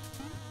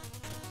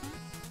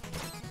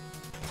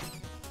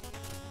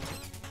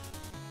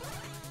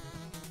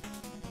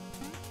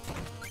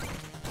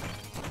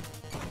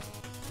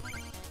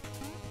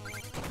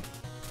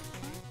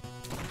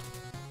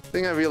 The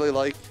thing I really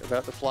like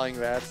about the flying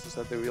rats is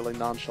that they're really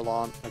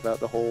nonchalant about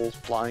the whole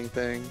flying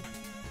thing.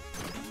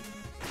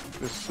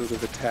 Just sort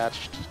of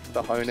attached to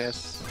the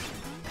harness.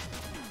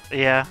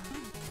 Yeah.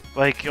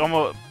 Like,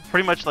 almost,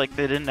 pretty much like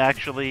they didn't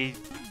actually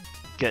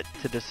get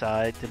to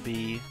decide to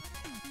be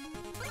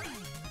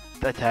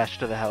attached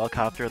to the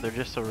helicopter. They're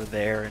just sort of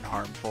there and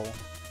harmful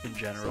in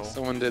general. So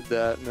someone did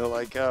that and they're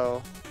like,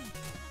 oh.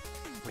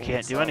 We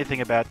can't do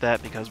anything about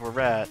that because we're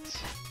rats.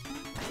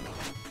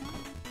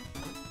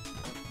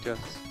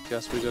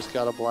 Guess we just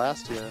gotta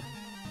blast you.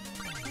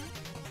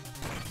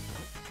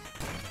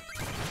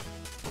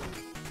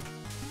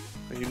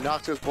 You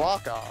knocked his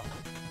block off.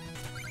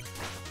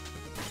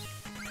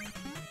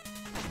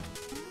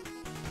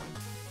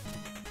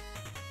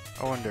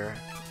 I wonder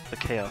if the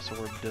Chaos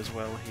Orb does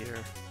well here.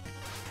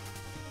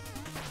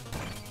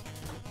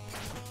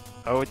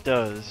 Oh, it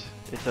does.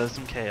 It does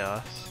some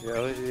chaos. Yeah,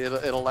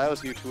 it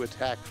allows you to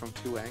attack from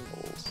 2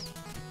 angles.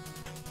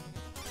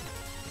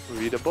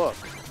 Read a book.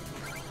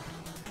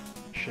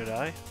 Should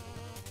I?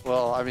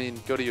 Well, I mean,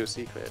 go to your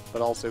secret,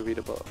 but also read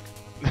a book.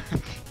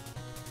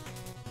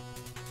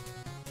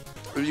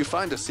 If you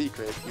find a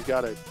secret, you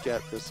gotta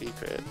get the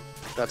secret.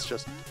 That's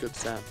just good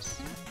sense.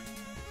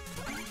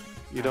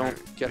 You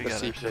don't get the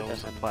secret and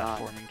then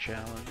platforming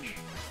challenge.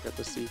 Get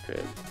the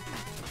secret.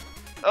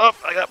 Oh,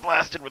 I got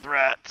blasted with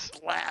rats.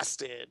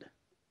 Blasted.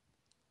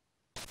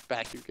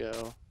 Back you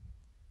go.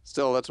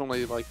 Still, that's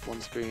only like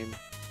 1 screen.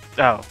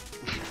 Oh.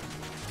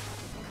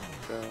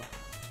 So.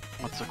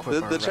 Let's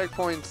equip the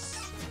checkpoints.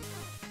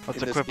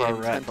 Let's equip our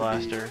rat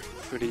blaster.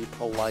 Pretty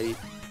polite.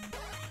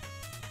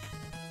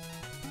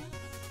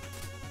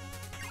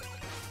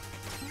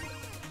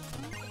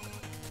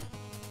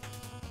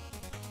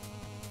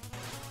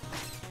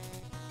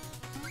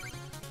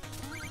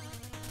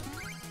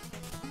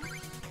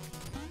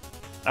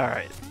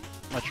 Alright,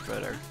 much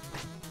better.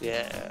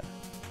 Yeah.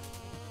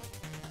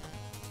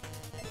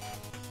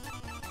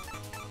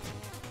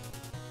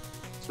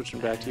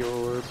 Switching back to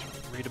your orb.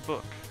 Read a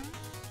book.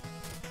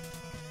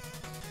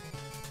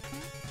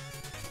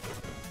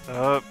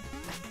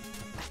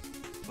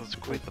 Let's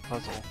quit the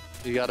puzzle.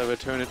 You gotta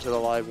return it to the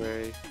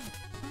library.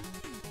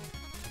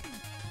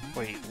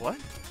 Wait, what?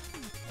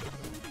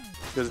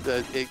 Because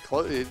it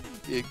closes.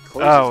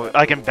 Oh,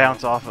 I can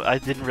bounce off. I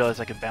didn't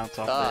realize I could bounce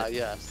off. Ah,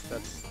 yes,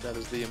 that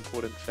is the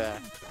important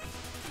fact.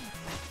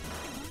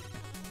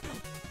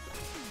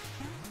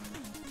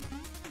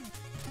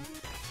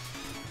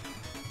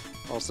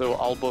 Also,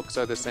 all books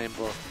are the same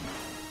book.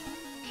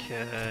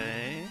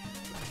 Okay.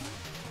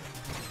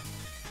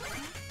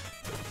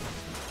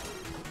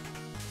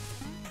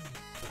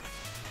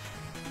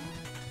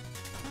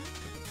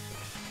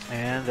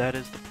 And that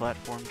is the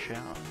platform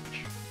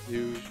challenge.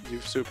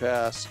 You've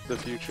surpassed the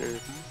future.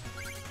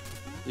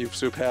 You've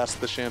surpassed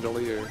the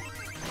chandelier.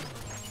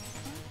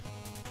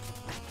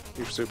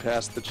 You've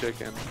surpassed the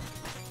chicken.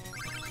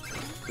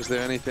 Is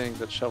there anything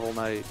that Shovel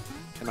Knight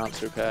cannot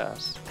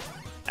surpass?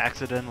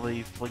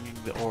 Accidentally flinging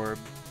the orb.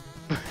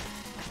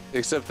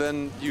 Except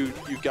then you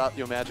got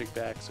your magic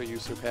back, so you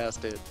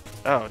surpassed it.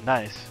 Oh,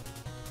 nice.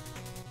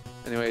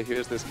 Anyway,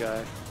 here's this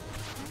guy.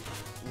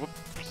 Whoops.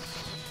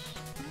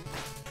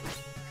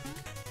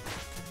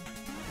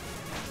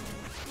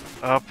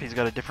 Oh, he's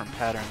got a different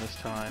pattern this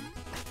time.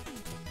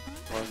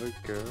 Clever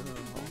girl.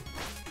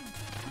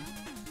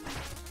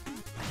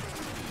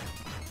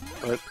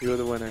 But you're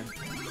the winner.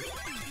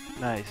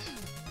 Nice.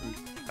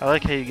 I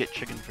like how you get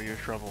chicken for your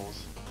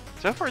troubles.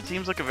 So far it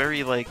seems like a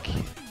very, like,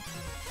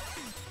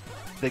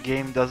 the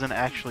game doesn't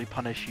actually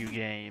punish you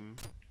game.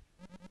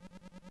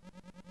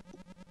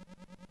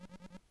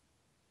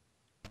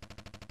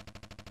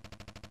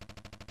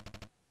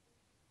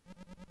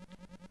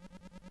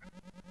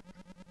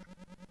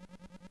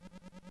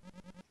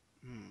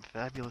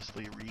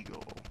 Fabulously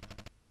regal.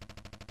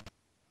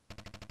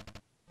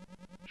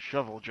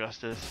 Shovel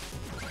justice.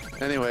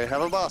 Anyway,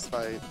 have a boss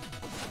fight.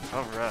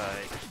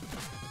 Alright.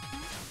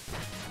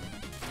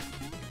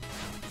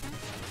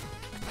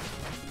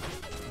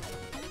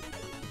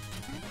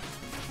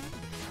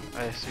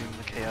 I assume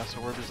the Chaos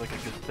Orb is like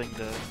a good thing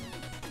to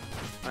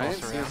Right,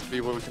 toss around. seems to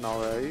be working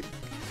alright.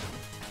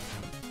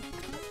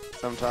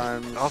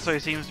 Sometimes... Also, he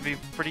seems to be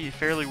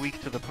fairly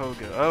weak to the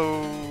Pogo.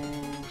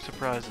 Oh,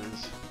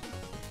 surprises.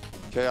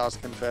 Chaos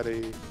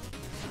Confetti.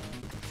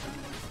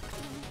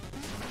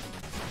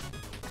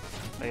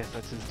 I guess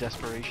that's his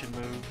desperation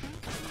move.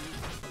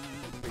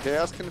 The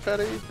Chaos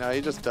Confetti? No,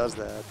 he just does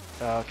that.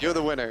 Okay. You're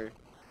the winner.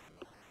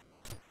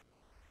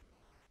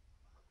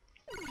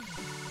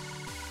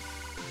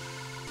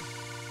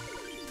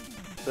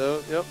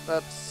 So, yep,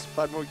 that's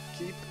 5 more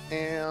Keep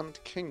and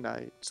King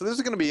Knight. So this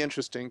is going to be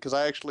interesting, because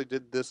I actually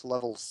did this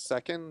level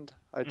second.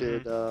 I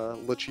did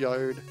Lich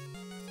Yard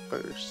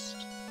first.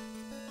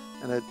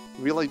 And it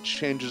really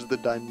changes the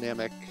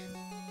dynamic,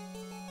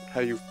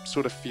 how you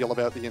sort of feel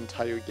about the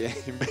entire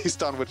game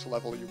based on which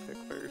level you pick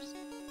first.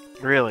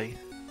 Really?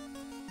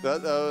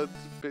 It's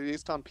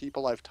based on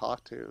people I've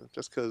talked to,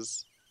 just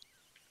because,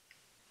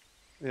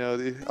 you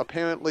know,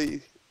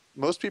 apparently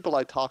most people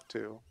I talked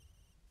to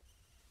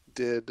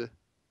did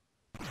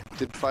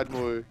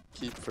Pridemore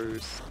Keep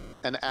first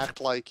and act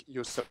like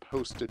you're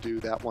supposed to do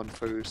that one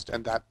first,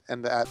 and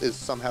that is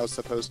somehow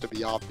supposed to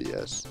be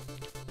obvious.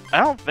 I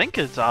don't think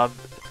it's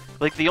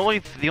like the only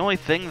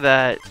thing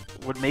that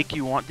would make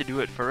you want to do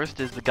it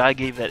first is the guy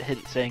gave that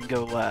hint saying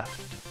go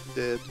left.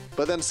 Did,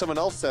 but then someone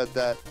else said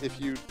that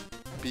if you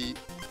beat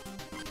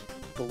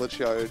the Lich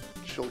Yard,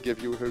 she'll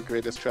give you her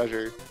greatest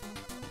treasure.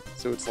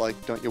 So it's like,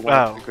 don't you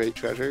want the great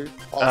treasure?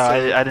 Also,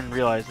 I didn't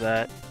realize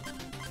that.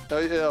 Oh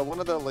yeah, one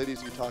of the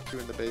ladies you talked to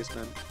in the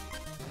basement.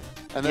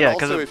 And then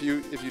also, if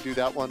you do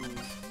that one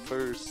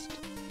first,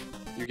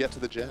 you get to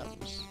the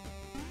gems.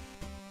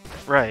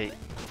 Right.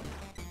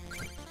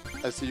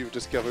 I see you've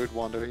discovered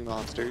wandering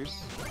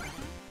monsters.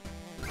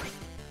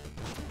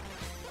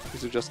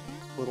 These are just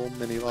little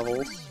mini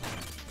levels,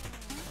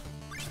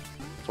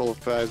 full of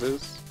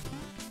prizes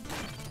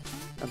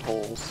and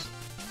holes.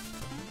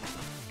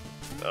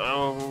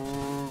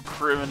 Oh,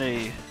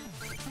 criminy.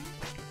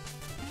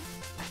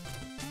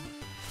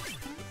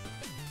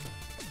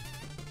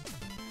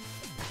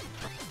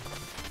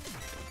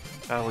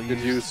 I will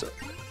use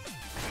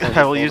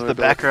the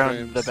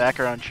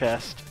background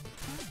chest.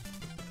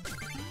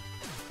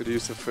 Good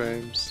use of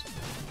frames.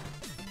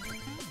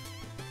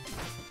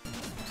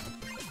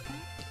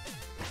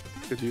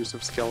 Good use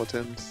of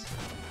skeletons.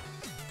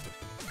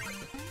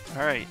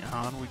 Alright,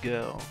 on we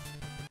go.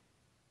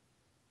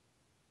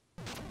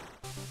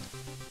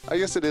 I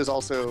guess it is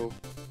also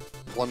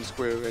one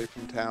square away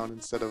from town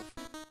instead of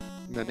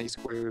many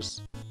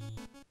squares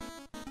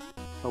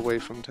away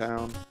from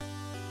town.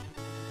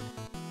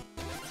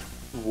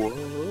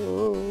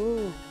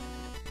 Whoa!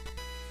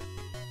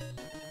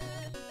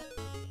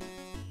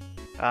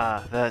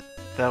 Ah, that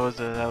was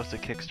a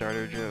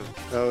Kickstarter joke.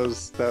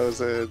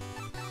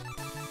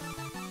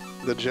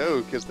 The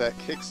joke is that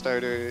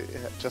Kickstarter,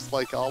 just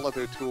like all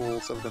other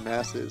tools of the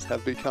masses,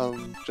 have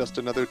become just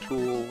another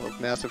tool of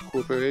massive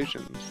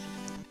corporations.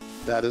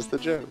 That is the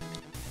joke.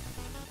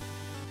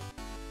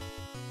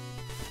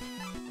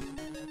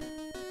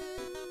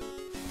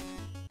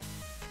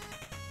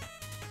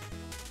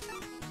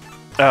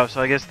 Oh,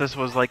 so I guess this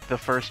was like the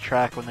first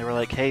track when they were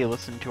like, hey,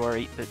 listen to our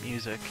 8-bit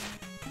music.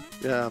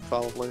 Yeah,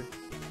 probably.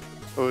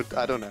 Or,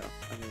 I don't know.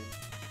 I mean...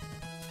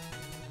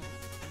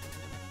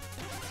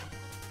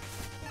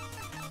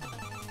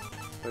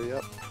 But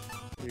yep,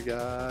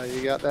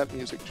 you got that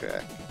music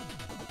track.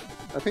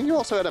 I think you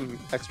also had an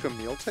extra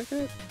meal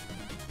ticket?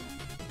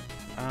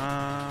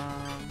 I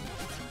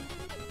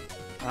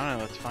don't know,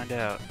 let's find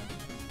out.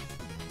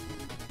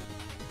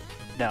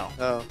 No.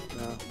 Oh,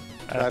 no.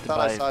 I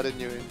thought I saw it in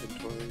your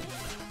inventory.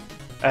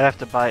 I'd have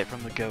to buy it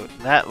from the goat.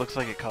 That looks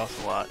like it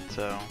costs a lot,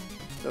 so...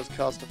 It does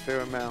cost a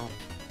fair amount.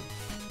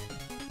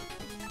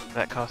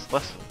 That costs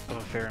less of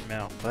a fair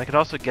amount. But I could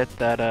also get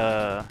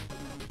that,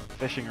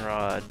 fishing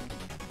rod.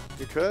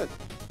 You could.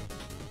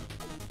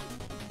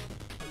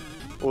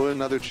 Or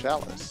another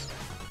chalice.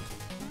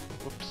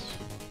 Whoops.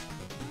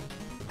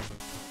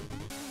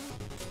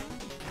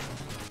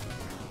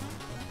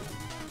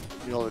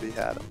 You already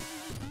had them.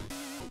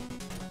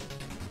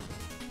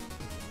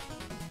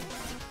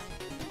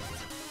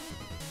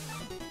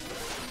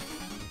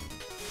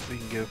 We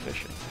can go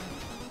fishing.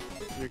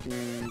 You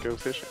can go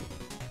fishing.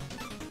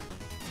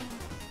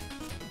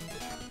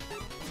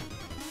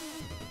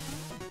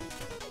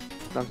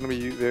 Not going to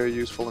be very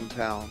useful in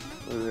town,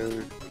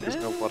 where there's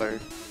no water.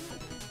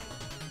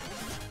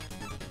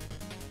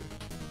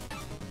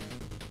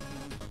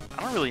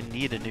 I don't really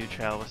need a new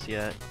chalice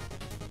yet.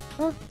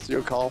 Huh, it's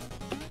your call.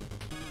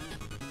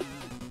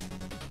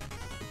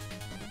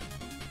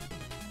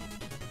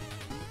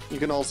 You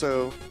can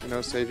also, you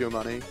know, save your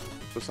money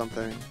for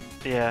something.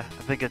 Yeah,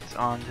 I think it's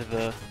on to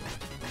the...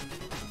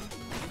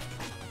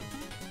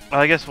 Well,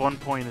 I guess one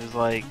point is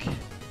like...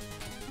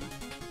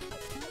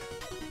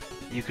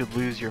 You could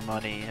lose your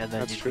money and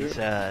then you'd be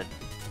sad.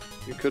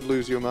 You could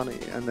lose your money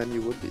and then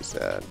you would be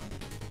sad.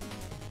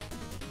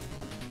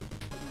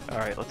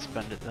 Alright, let's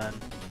spend it then.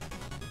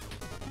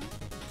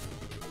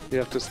 You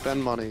have to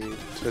spend money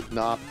to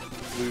not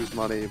lose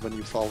money when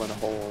you fall in a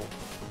hole.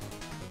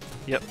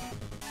 Yep.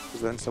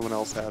 Because then someone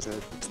else has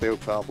it. It's their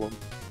problem.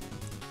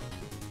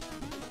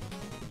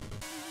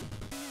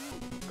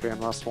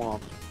 Grandma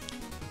Swamp.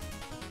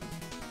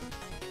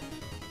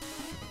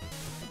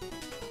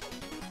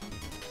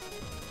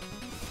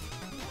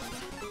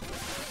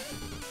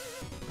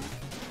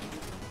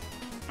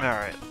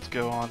 Alright, let's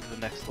go on to the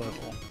next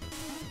level.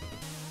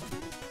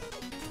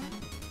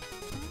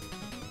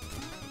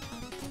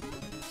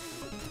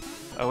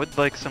 I would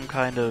like some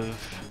kind of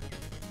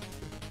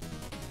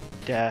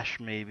dash,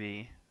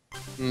 maybe.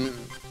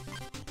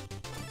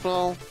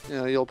 Well, you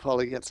know, you'll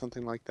probably get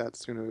something like that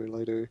sooner or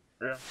later.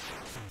 Yeah.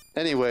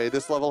 Anyway,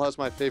 this level has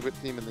my favorite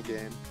theme in the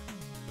game.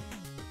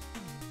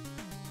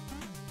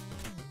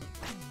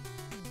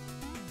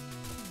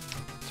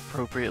 It's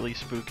appropriately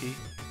spooky.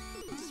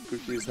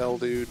 Spooky as hell,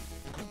 dude.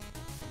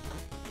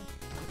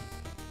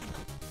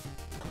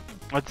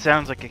 It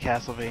sounds like a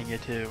Castlevania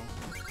too.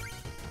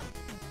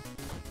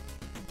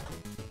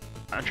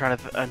 I'm trying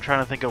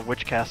to think of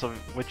which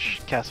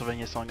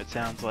Castlevania song it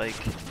sounds like.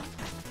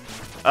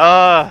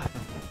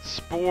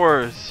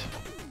 Spores.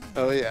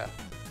 Oh yeah.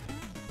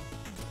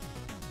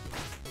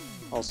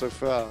 Also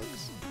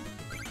frogs.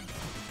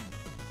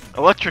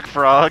 Electric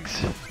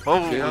frogs.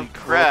 Holy Yeah,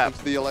 crap. welcome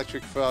to the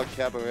Electric Frog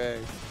Cabaret.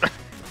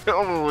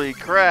 Holy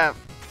crap.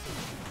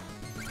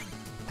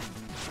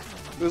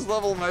 This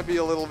level might be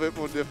a little bit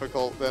more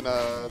difficult than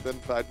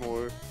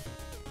Piedmore.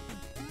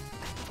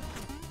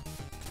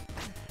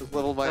 This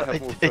level might have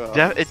more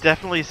frogs. It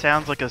definitely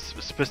sounds like a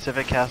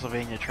specific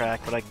Castlevania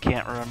track, but I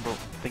can't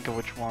think of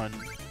which one.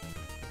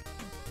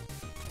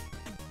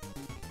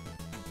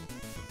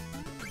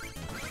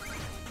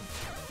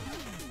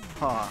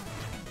 Huh.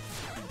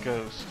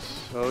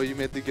 Ghosts. Oh, you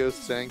made the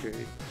ghosts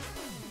angry.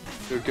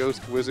 They're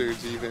ghost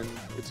wizards even.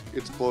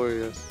 It's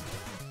glorious.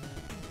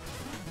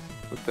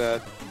 With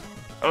that.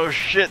 Oh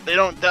shit, they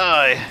don't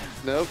die!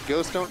 Nope,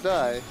 ghosts don't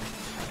die.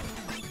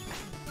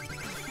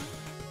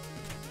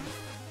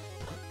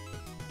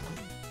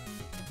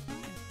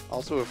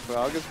 Also, a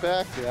frog is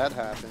back? That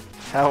happened.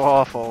 How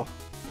awful.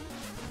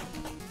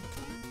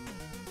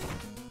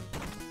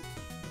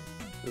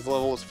 This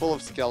level is full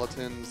of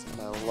skeletons,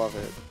 and I love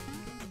it.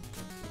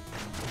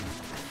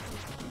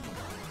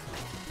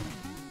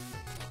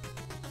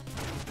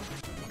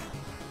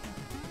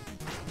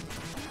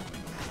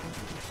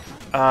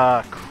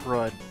 Ah,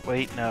 crud.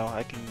 Wait, no,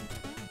 I can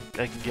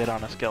get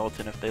on a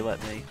skeleton if they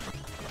let me.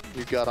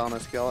 You got on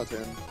a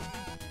skeleton.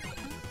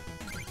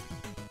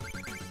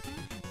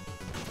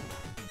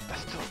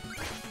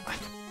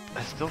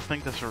 I still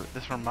think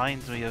this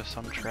reminds me of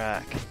some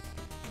track.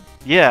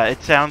 Yeah,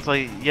 it sounds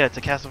like, yeah, it's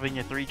a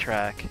Castlevania 3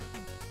 track.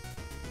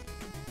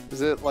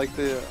 Is it like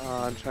the,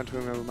 I'm trying to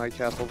remember my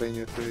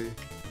Castlevania 3.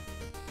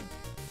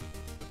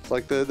 It's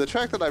like the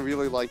track that I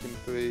really like in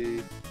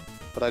 3,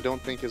 but I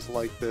don't think is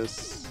like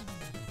this.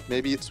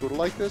 Maybe it's sort of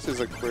like this,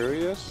 is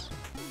Aquarius?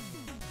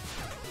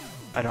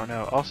 I don't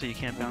know. Also, you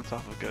can't bounce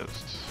off of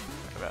ghosts.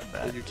 Think about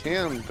that. But you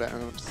can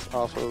bounce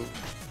off of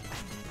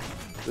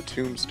the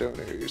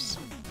tombstoners.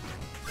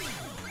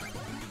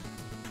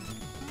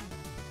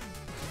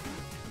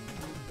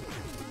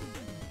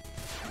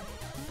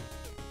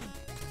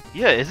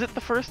 Yeah, is it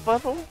the first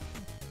level?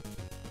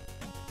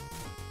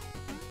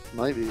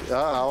 Might be.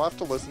 I'll have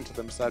to listen to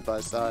them side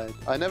by side.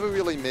 I never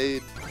really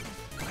made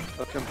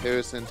a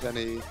comparison to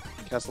any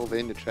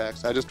Castlevania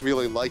tracks. I just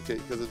really liked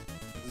it because it's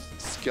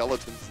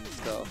skeletons and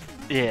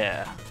stuff.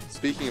 Yeah.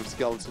 Speaking of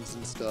skeletons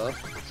and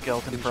stuff,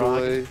 Skeleton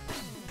enjoy. Frog.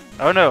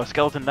 Oh no,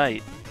 Skeleton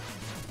Knight.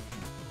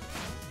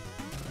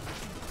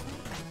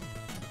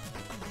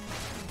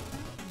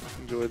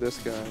 Enjoy this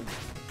guy.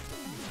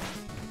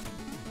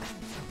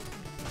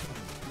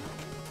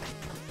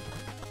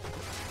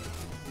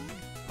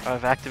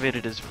 I've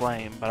activated his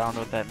flame, but I don't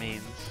know what that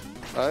means.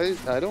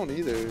 I don't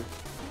either.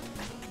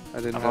 I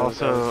didn't I'm know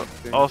that was a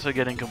thing. also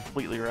getting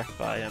completely wrecked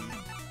by him.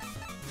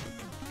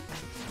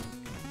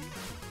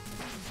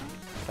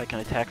 I can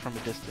attack from a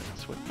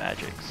distance with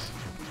magics.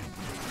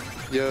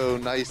 Yo,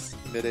 nice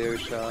mid-air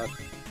shot.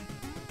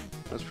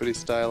 That was pretty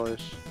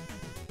stylish.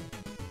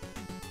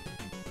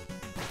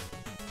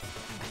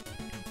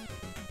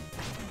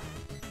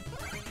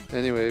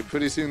 Anyway,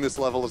 pretty soon this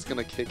level is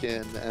gonna kick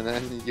in, and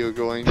then you're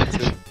going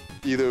to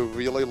either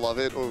really love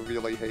it or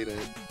really hate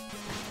it.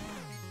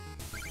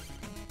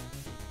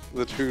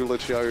 The true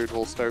Lich-Yard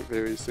will start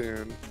very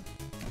soon.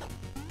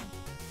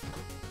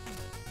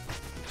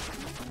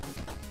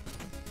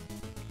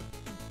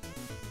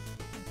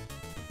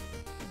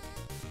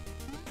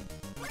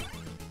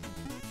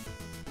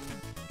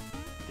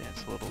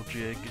 Dance a little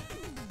jig.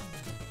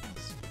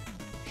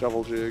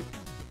 Shovel jig.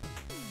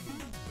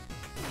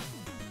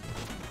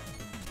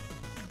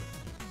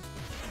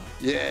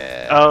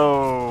 Yeah!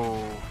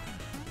 Oh!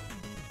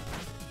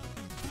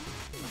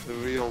 The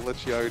real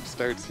Lich-Yard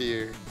starts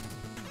here.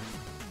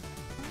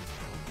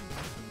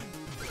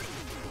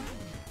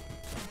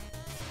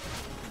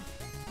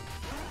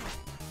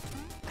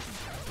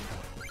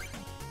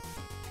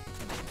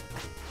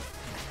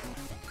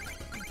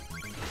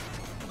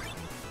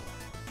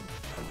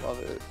 Love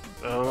it.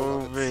 Oh,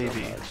 love it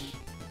baby. so much.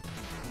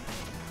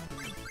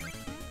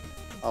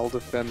 I'll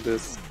defend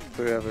this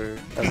forever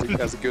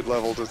as a good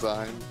level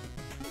design.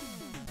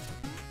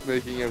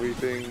 Making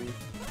everything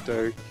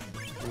dark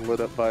and lit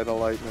up by the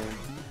lightning.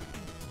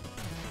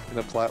 In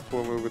a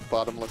platformer with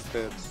bottomless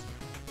pits.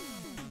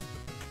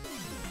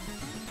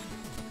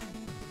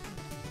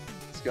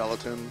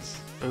 Skeletons.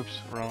 Oops,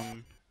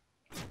 wrong.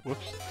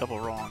 Whoops, double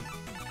wrong.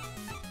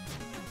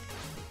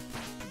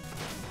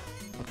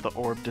 Let the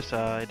orb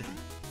decide.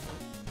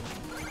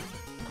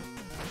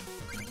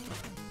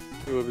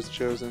 Whoever's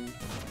chosen.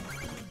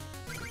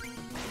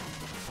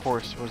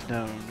 Horse was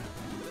known.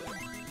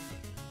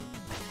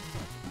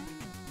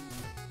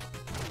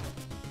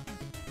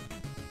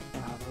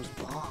 Ah, those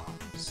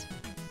bombs.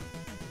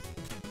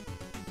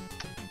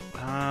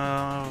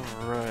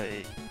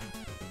 Alright.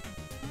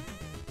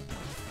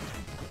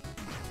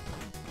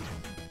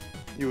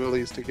 You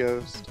released a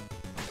ghost.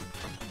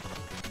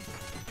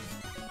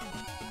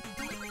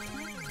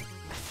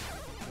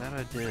 That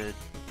I did.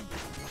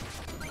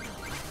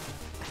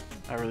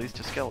 I released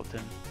a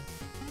skeleton.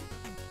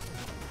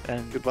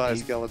 And Goodbye,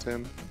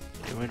 skeleton.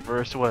 It went for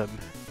a swim.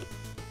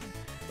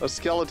 A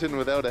skeleton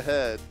without a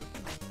head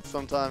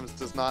sometimes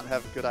does not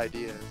have good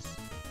ideas.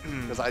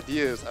 Because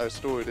ideas are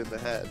stored in the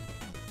head.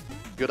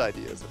 Good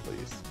ideas, at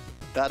least.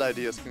 Bad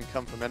ideas can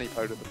come from any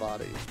part of the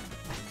body.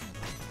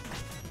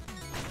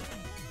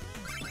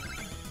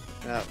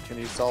 Now, can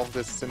you solve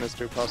this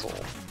sinister puzzle?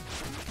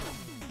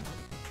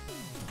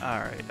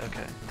 Alright,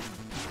 okay.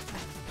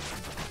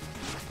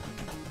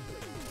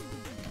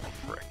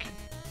 Frick.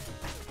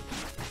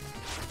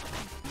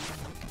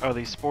 Oh,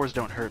 these spores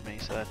don't hurt me,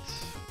 so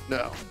that's...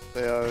 No,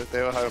 they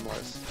are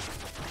harmless.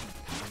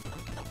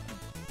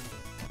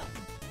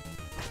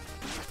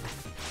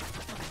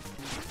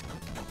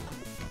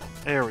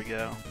 There we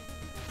go.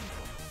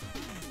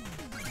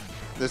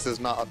 This is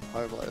not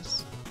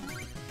harmless.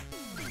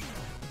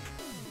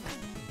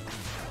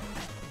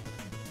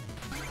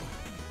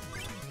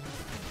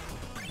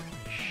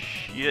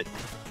 Shit.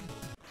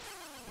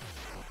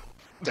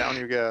 Down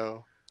you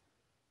go.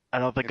 I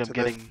don't think I'm Into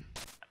getting...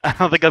 I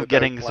don't think I'm the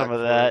getting dark some black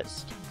of that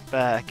forest.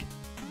 back.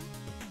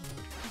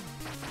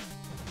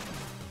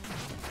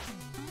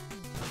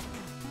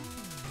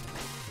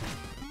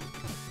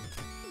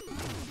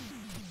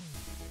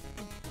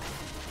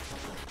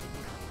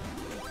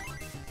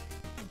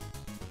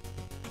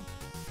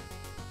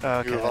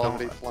 Okay, You have I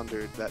already don't...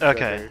 plundered that Okay.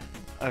 treasure.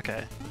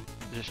 Okay.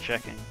 Just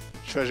checking.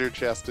 Treasure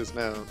chest is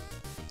known.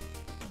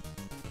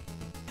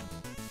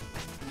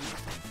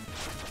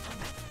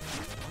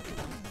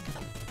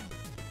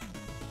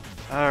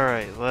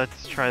 Alright,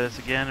 let's try this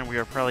again, and we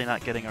are probably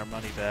not getting our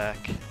money back.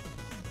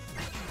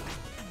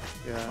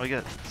 Yeah. We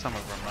get some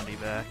of our money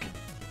back.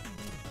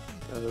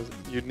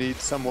 You need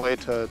some way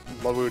to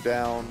lower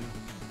down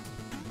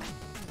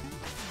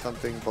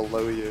something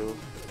below you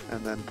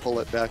and then pull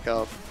it back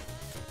up.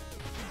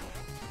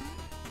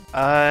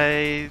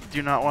 I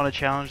do not want to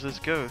challenge this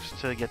ghost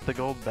to get the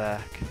gold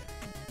back.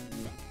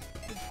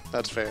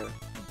 That's fair.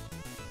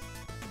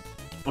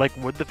 Like,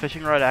 would the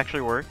fishing rod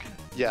actually work?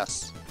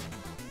 Yes.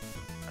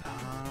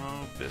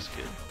 Oh,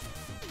 biscuit.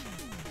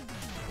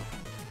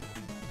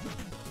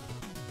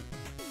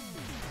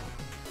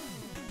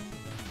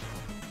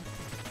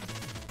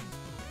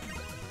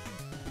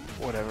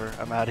 Whatever,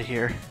 I'm out of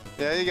here.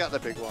 Yeah, you got the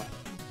big one.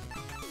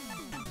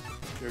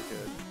 You're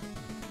good.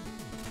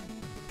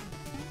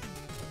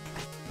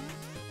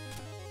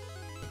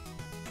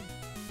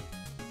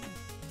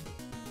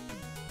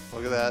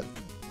 Look at that.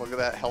 Look at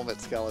that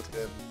helmet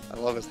skeleton. I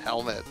love his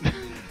helmet.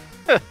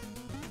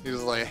 He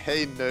was like,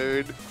 hey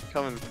nerd,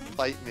 come and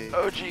fight me.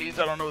 Oh jeez,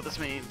 I don't know what this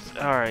means.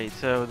 Alright,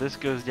 so this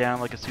goes down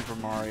like a Super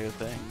Mario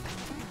thing.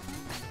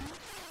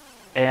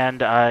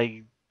 And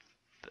I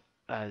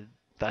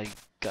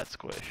got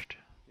squished.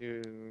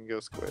 You go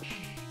squish.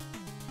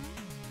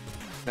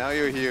 Now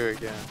you're here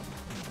again.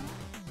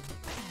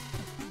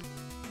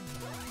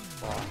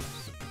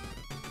 Bombs.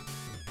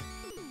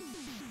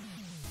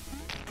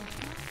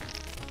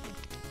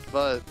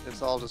 But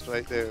it's all just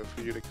right there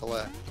for you to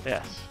collect.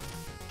 Yes.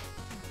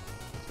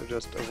 So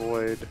just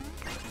avoid the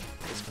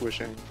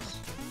squishings.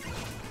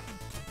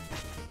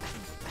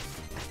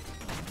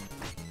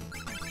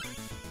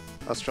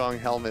 A strong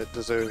helmet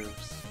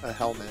deserves a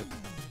helmet.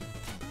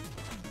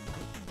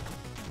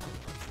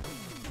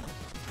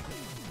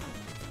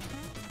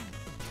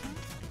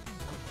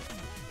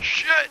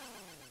 Shit!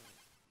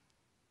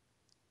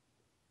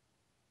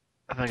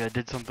 I think I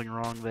did something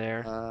wrong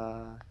there.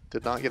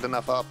 Did not get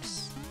enough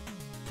ups.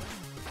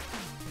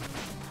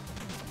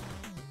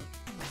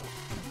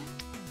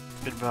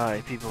 Goodbye,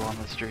 people on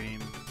the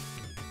stream.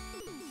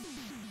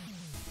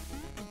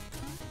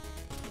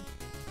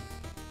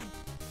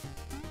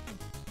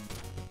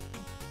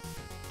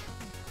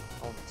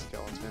 Helmet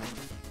skeleton.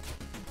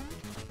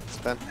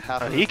 Spent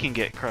half of He can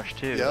get crushed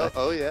too. Yeah,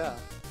 oh yeah.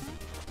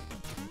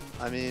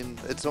 I mean,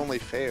 it's only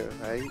fair,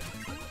 right?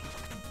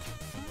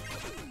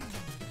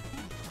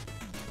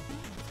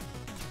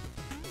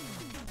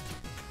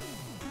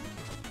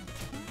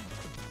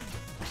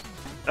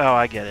 Oh,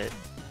 I get it.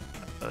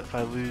 If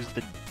I lose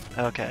the...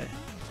 Okay.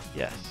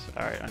 Yes.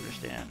 Alright,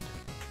 understand.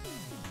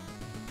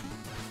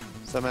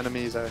 Some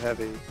enemies are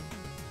heavy.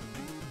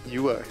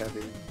 You are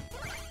heavy.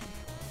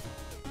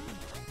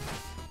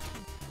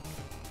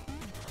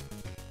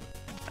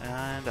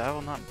 And I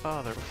will not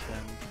bother with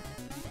him.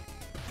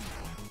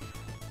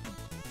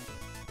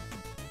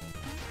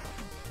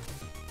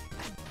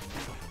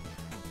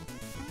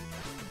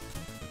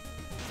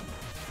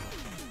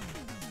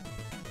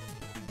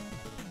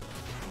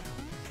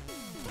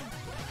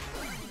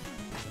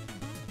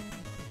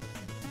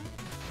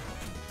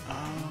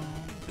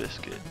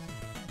 Biscuit.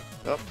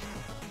 Yep.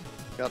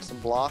 Got some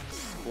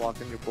blocks.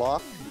 Blocking your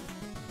block.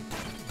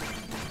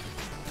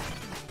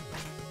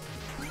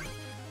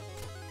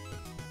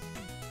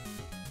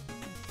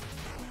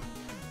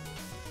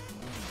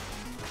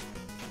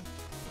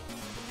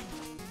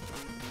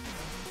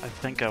 I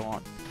think I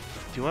want...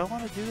 Do I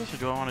want to do this, or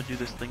do I want to do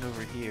this thing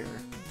over here?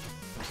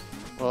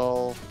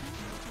 Well,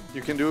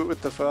 you can do it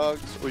with the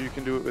frogs, or you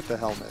can do it with the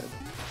helmet.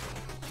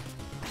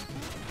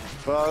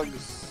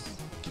 Frogs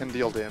can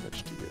deal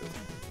damage to you.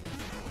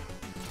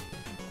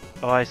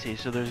 Oh, I see.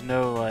 So there's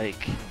no,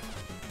 like...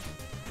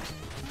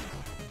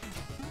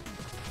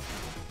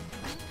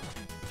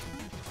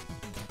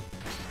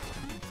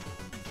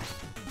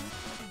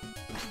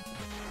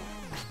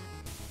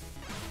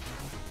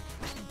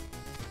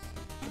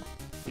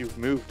 You've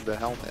moved the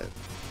helmet.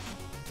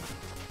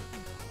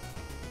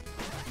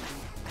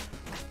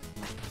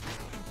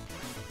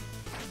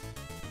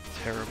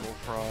 Terrible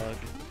frog.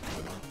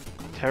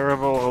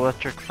 Terrible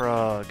electric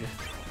frog.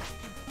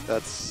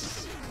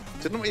 That's...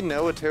 Didn't we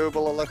know a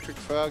terrible electric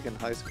frog in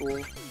high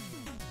school?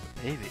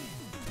 Maybe.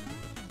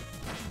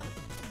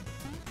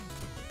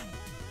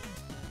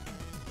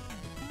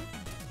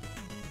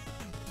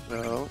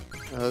 No.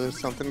 No,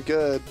 there's something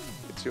good.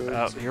 It's your...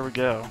 Oh, here we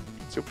go.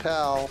 It's your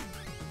pal.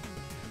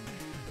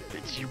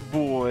 It's your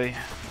boy.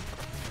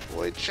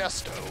 Boy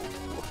Chesto.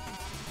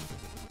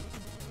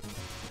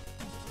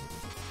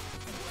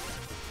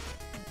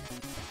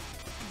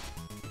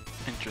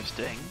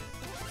 Interesting.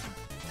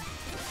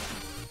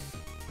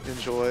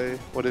 Enjoy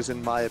what is,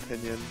 in my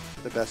opinion,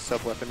 the best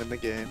sub-weapon in the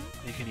game.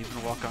 You can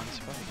even walk on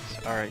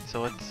spikes. Alright,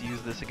 so let's use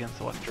this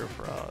against electro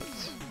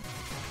frogs.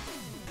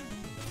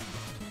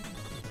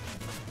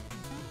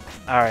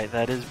 Alright,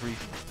 that is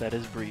brief. That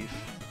is brief.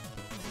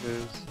 It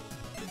is.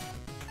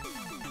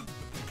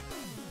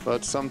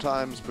 But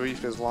sometimes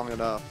brief is long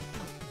enough.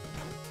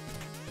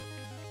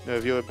 You know,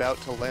 if you're about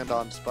to land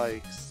on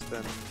spikes,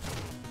 then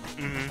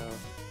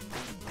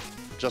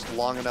just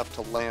long enough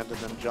to land and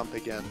then jump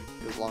again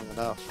is long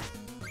enough.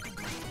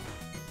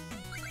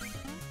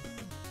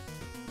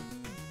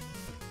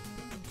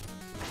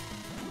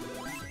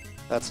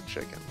 That's a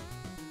chicken.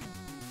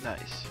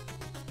 Nice.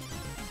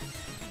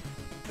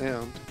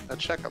 And a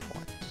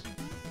checkpoint.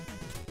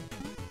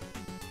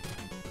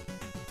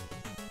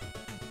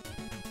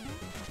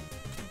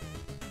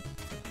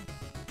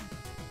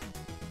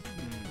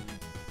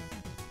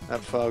 That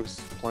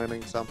frog's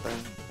planning something.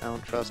 I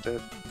don't trust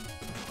it.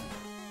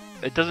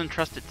 It doesn't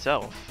trust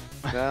itself.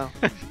 No.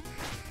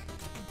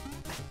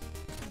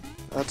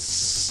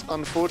 That's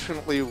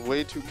unfortunately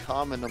way too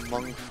common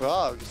among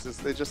frogs, is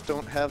they just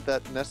don't have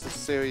that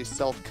necessary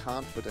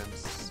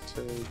self-confidence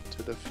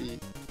to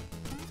defeat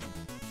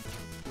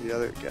the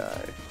other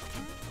guy.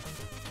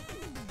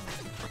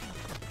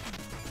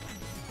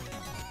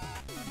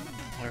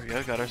 There we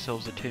go, got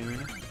ourselves a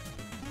tune.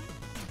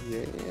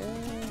 Yeah.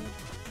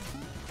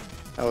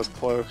 That was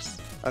close.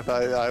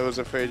 I was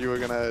afraid you were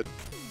gonna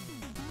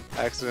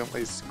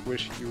accidentally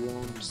squish your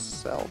own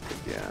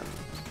self again.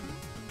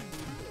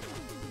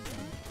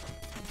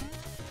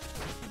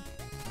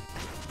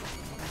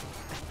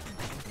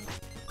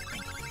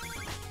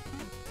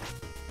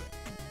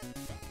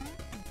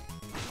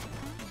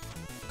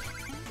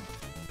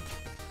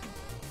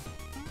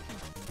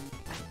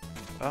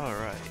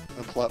 Alright.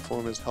 The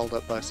platform is held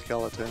up by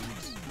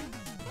skeletons.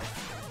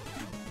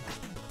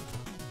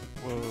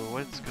 Whoa,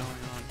 what's going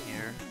on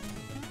here?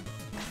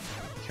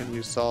 Can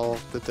you solve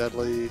the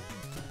deadly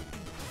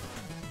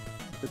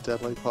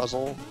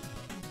puzzle?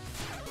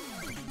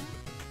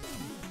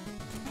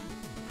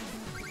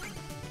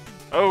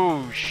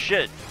 Oh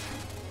shit!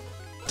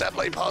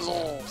 Deadly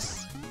puzzles!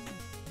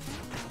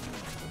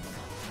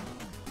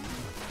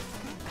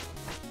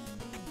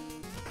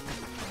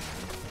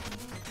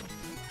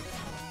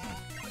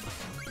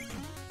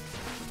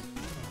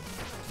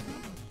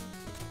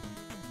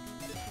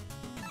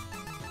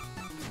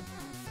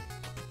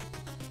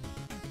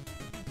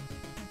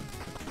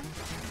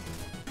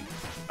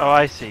 Oh,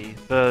 I see.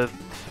 The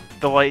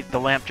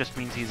lamp just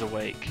means he's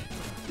awake.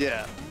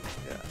 Yeah,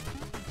 yeah.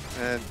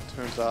 And it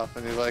turns off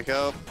and you're like,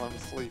 oh, I'm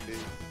sleepy.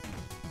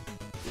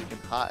 You can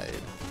hide.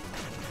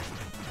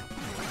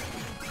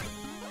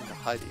 In the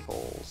hidey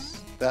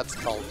holes. That's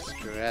called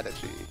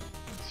strategy.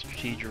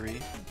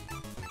 Strategery.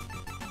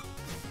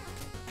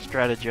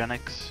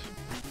 Stratagenics.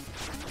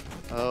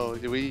 Oh,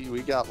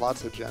 we got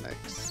lots of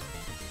genics.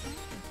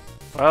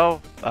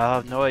 Well, I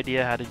have no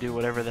idea how to do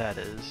whatever that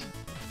is.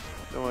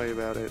 Don't worry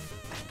about it.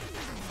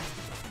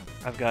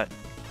 I've got.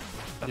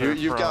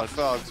 You've got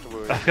frogs to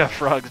worry about. I've got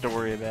frogs to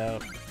worry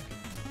about.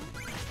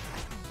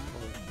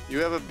 You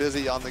have a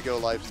busy on-the-go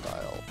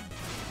lifestyle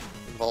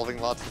involving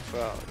lots of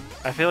frogs.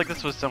 I feel like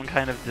this was some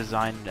kind of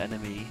designed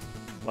enemy.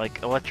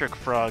 Like, electric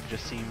frog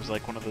just seems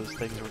like one of those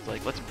things where it's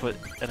like, let's put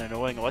an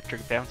annoying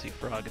electric bouncy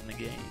frog in the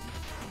game.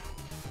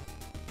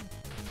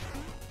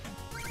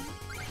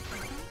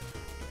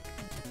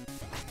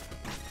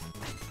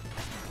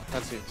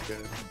 That seems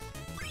good.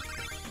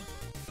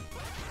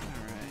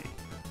 Alright.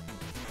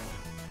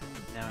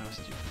 Now let's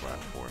do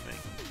platforming.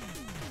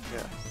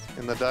 Yes,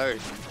 in the dark.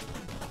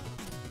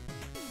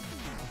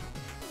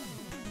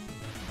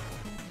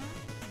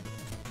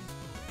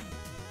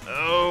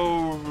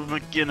 Oh,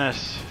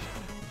 McGinnis.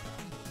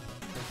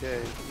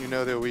 Okay, you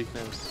know their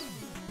weakness.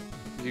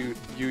 You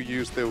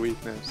use their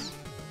weakness.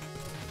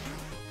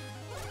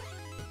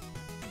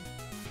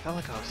 Felt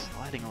like I was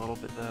sliding a little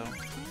bit though.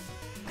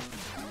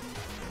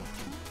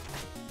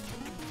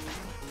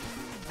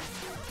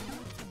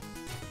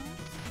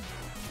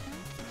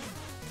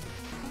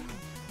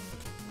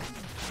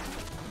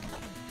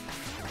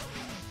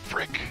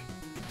 Frick!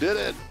 Did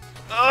it!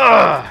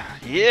 Ugh!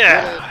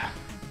 Yeah!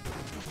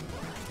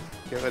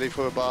 Get ready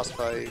for a boss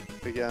fight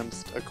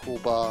against a cool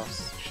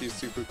boss. She's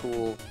super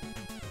cool.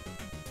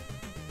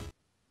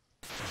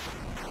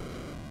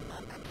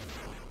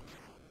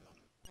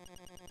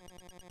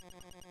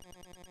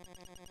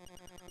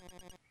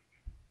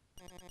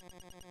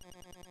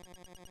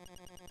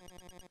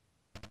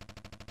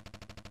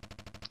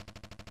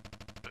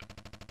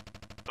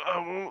 I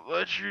won't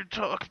let you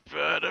talk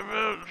bad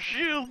about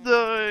Shield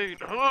Knight!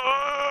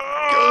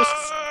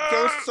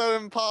 Ghosts are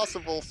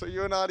impossible, so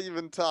you're not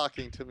even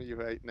talking to me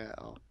right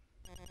now.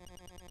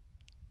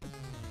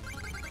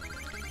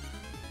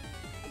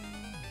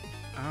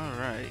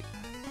 Alright.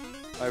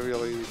 I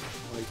really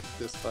like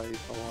this fight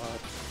a lot.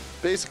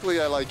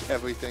 Basically, I like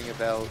everything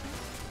about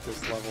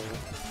this level.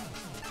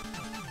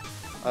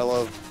 I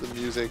love the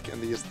music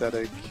and the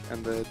aesthetic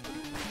and the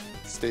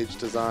stage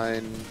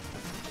design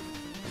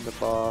and the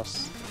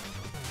boss.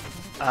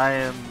 I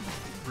am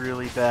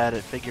really bad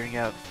at figuring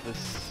out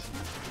this,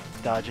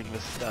 dodging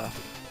this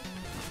stuff.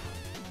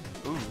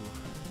 Ooh.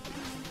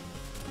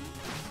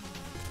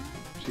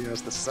 She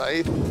has the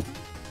scythe.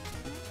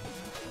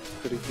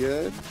 Pretty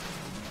good.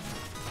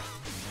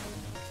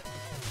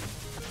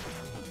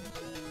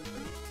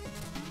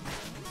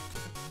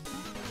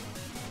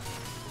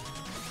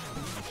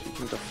 She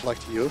can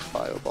deflect your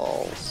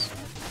fireballs.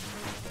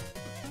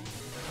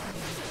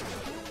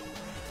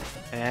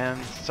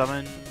 And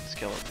summon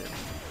skeleton.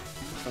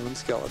 Summon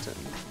skeleton.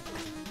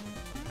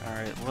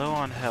 Alright, low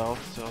on health,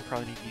 so I'll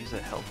probably need to use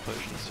that health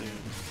potion soon.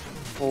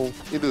 Well,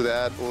 you do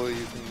that, or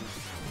you can...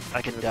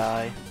 I can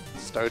die.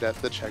 Start at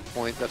the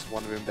checkpoint that's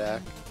one room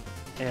back.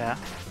 Yeah.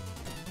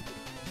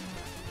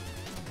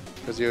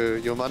 Because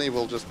your money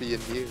will just be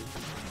in you.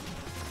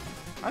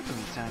 That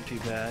doesn't sound too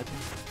bad.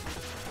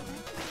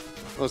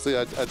 Mostly,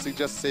 I'd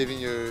suggest saving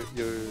your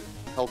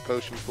health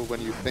potion for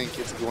when you think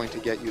it's going to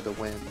get you the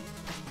win.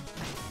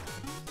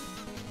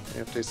 You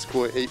have to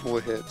score 8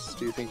 more hits.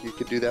 Do you think you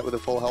could do that with a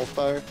full health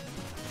bar?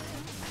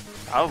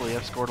 Probably,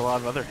 I've scored a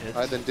lot of other hits.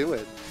 Alright, then do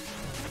it.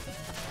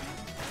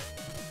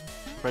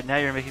 But now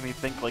you're making me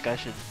think like I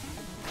should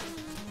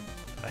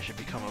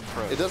become a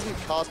pro. It doesn't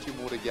cost you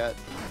more to get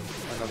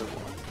another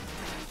one.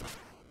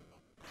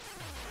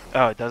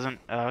 Oh, it doesn't?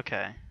 Oh,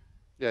 okay.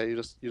 Yeah, you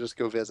just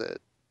go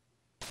visit.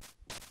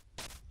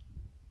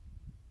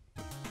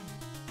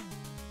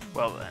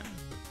 Well then.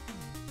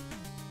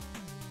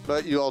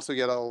 But you also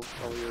get all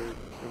your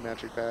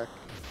magic back.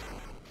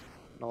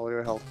 And all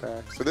your health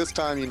back. So this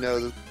time you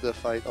know the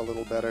fight a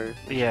little better.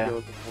 Yeah. Go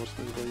a bit more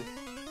smoothly.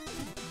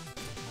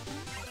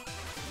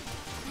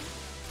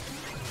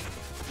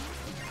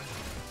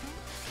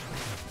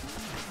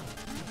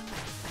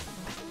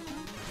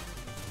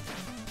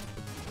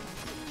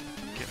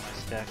 Get my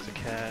stacks of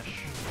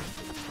cash.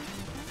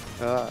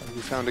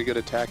 You found a good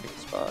attacking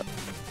spot.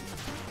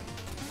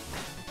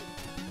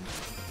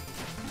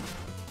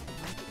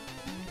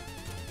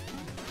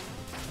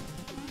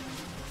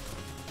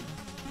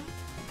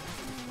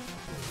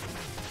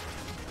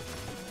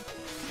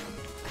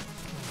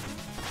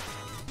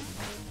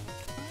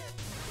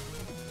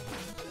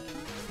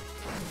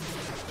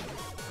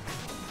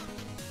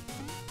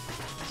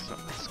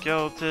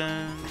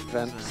 Skeleton.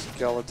 Vent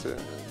skeleton.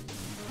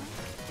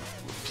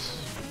 Oops.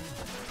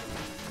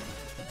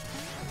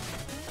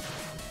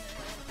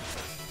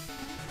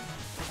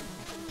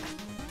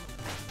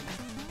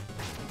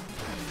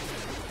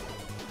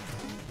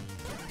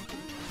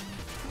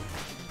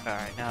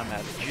 Alright, now I'm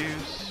out of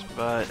juice,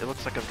 but it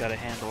looks like I've got a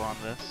handle on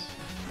this.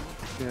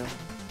 Yeah.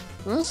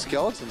 Well, the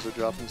skeletons are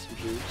dropping some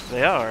juice.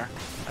 They are.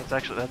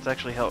 That's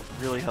actually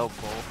really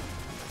helpful.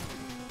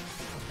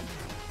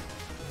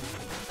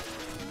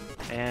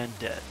 And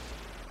dead.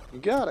 You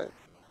got it.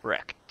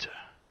 Wrecked.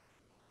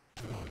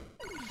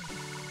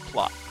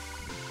 Plot.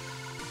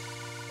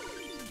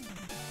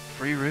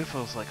 Free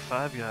refills like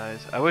Five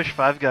Guys. I wish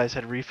Five Guys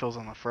had refills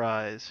on the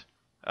fries.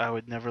 I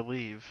would never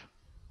leave.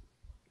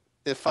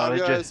 If Five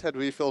Guys had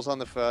refills on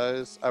the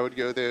fries, I would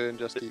go there and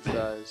just eat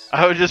fries.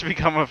 I would just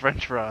become a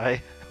French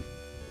fry.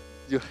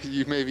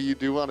 Maybe you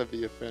do want to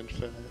be a French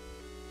fry.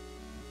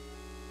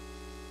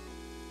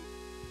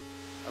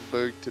 A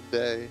burger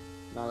today,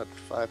 not at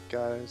Five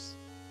Guys.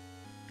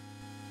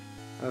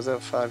 I was at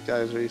Five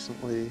Guys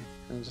recently,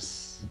 and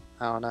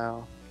I don't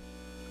know.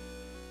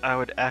 I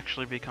would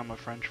actually become a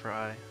French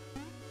fry.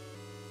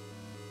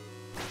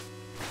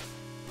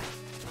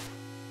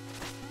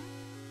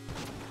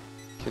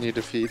 Can you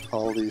defeat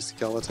all these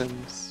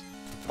skeletons?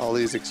 All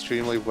these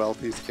extremely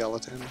wealthy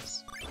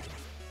skeletons?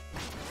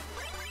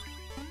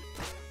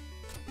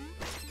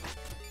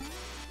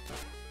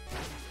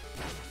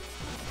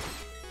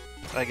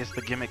 I guess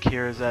the gimmick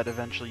here is that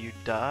eventually you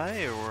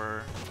die,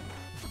 or...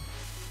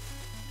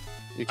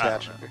 You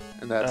catch her,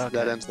 and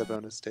that ends the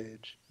bonus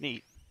stage.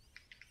 Neat.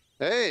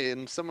 Hey,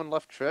 and someone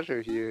left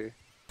treasure here.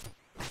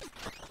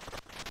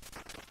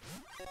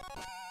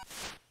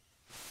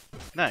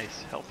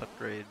 Nice, health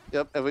upgrade.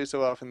 Yep, every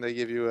so often they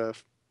give you a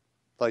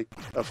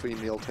free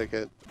meal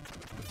ticket.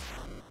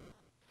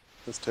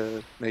 Just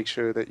to make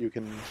sure that you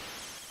can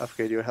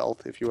upgrade your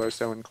health if you are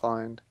so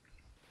inclined.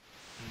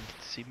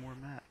 See more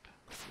map.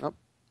 Yep.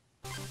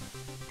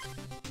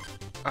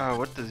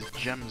 What does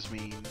gems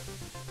mean?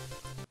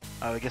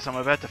 I guess I'm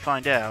about to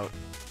find out.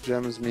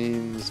 Gems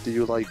means, do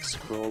you like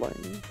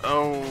scrolling?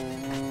 Oh,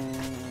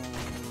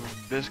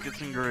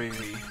 biscuits and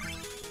gravy.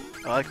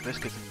 I like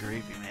biscuits and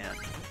gravy, man.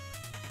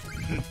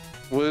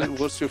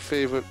 What's your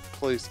favorite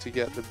place to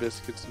get the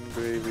biscuits and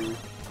gravy?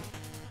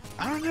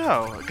 I don't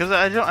know, because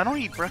I don't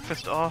eat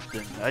breakfast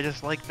often. I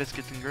just like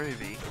biscuits and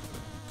gravy.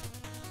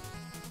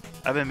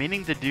 I've been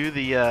meaning to do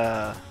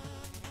the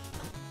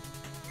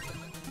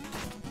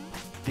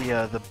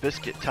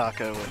biscuit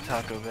taco at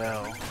Taco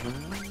Bell.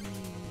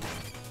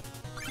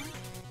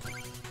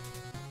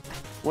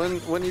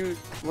 When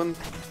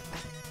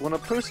a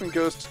person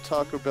goes to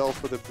Taco Bell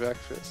for the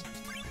breakfast,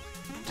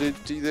 do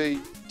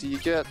you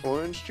get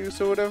orange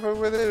juice or whatever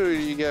with it, or do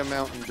you get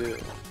Mountain Dew?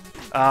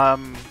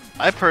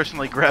 I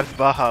personally grabbed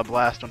Baja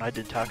Blast when I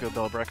did Taco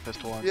Bell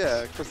breakfast once.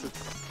 Yeah, because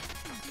it's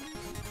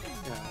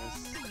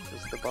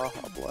the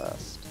Baja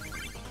Blast.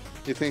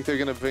 You think they're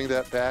gonna bring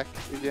that back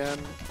again?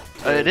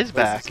 It is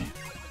back.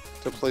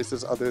 To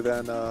places other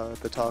than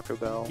the Taco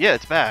Bell. Yeah,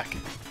 it's back.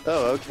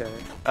 Oh, okay.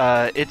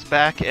 It's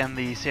back, and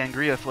the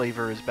sangria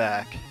flavor is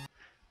back.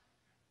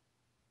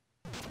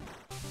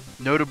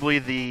 Notably,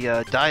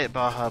 the Diet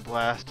Baja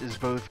Blast is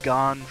both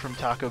gone from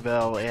Taco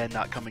Bell and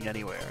not coming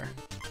anywhere.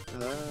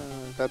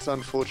 That's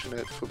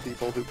unfortunate for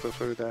people who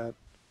prefer that.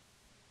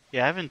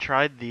 Yeah, I haven't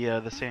tried the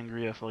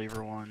sangria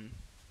flavor one.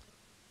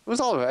 It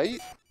was alright.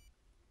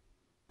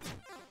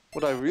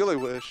 What I really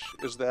wish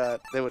is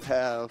that they would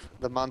have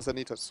the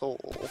Manzanita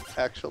Soul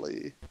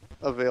actually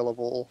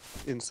available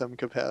in some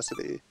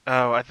capacity.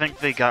 Oh, I think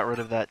they got rid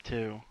of that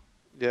too.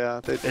 Yeah,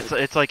 they did.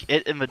 It's like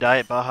it and the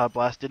Diet Baja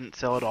Blast didn't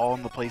sell at all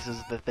in the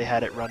places that they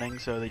had it running,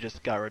 so they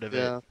just got rid of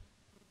it.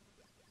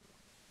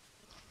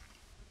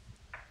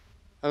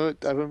 I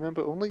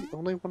remember only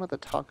one of the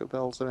Taco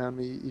Bells around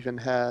me even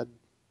had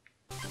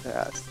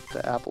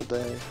the Apple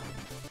Day.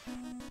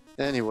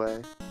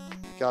 Anyway,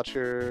 got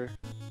your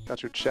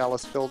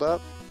chalice filled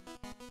up.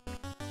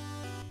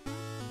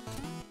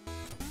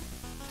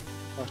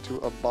 Talk to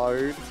a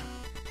bard.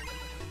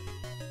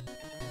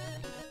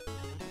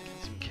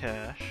 Get some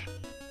cash.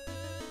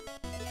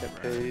 Get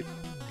paid.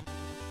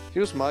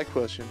 Here's my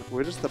question: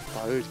 where does the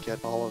bard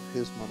get all of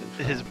his money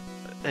from?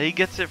 He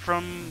gets it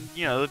from,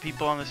 you know, the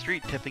people on the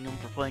street tipping him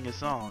for playing his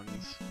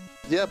songs.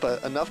 Yeah,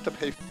 but enough to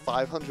pay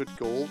 500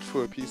 gold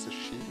for a piece of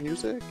sheet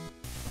music?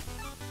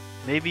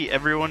 Maybe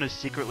everyone is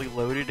secretly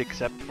loaded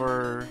except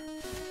for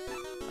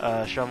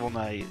Shovel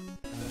Knight.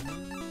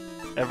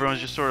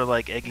 Everyone's just sort of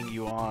like egging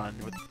you on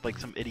with like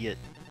some idiot,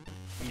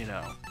 you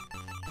know.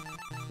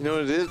 You know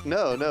what it is?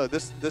 No,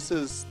 this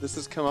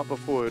has come up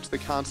before. It's the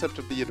concept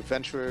of the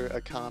adventurer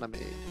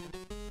economy.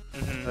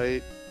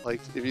 Right?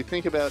 Like, if you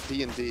think about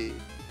D&D,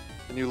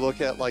 and you look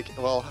at, like,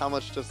 well, how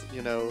much does,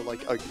 you know,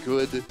 like, a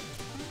good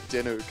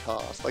dinner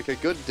cost? Like, a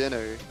good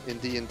dinner in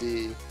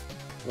D&D,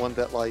 one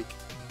that, like,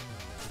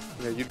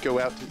 you know, you'd go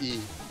out to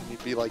eat, and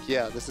you'd be like,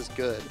 yeah, this is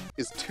good,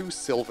 is 2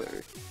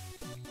 silver.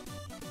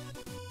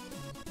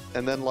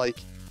 And then,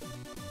 like,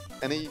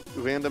 any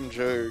random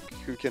jerk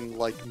who can,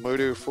 like,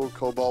 murder 4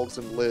 kobolds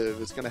and live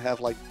is gonna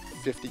have, like,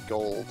 50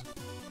 gold.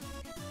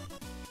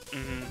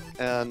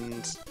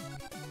 And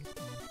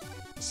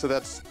so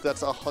that's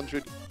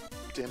 100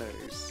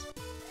 dinners.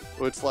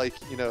 Or it's like,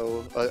 you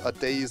know, a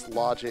day's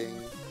lodging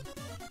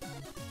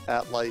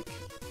at, like,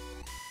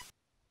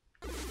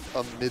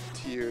 a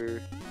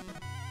mid-tier,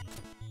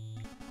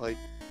 like,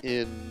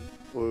 inn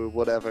or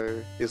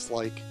whatever is,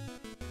 like,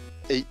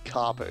 8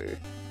 copper.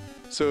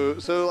 So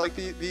like,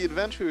 the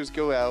adventurers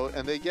go out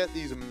and they get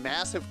these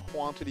massive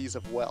quantities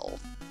of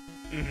wealth.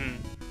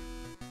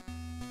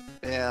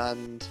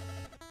 And,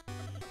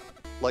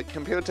 like,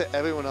 compared to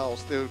everyone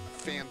else, they're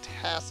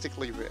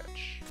fantastically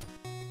rich.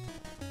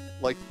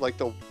 Like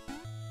the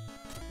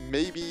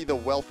maybe the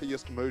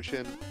wealthiest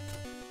merchant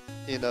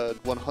in a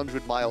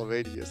 100-mile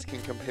radius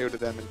can compare to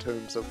them in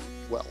terms of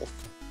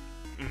wealth.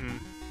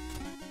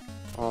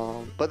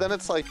 But then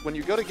it's like, when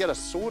you go to get a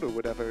sword or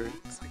whatever,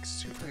 it's like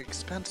super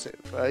expensive,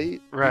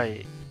 right?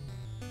 Right.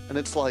 And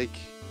it's like,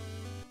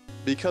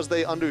 because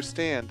they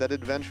understand that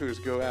adventurers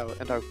go out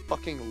and are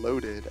fucking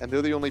loaded, and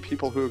they're the only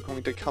people who are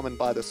going to come and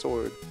buy the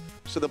sword.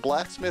 So the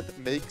blacksmith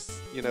makes,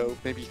 you know,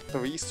 maybe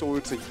 3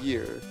 swords a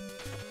year.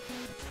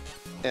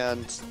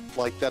 And,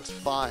 like, that's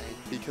fine,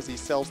 because he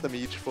sells them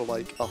each for,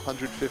 like,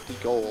 150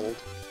 gold.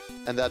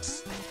 And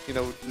that's, you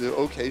know,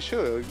 okay,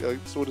 sure, a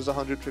sword is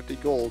 150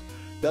 gold.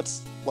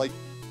 That's, like,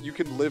 you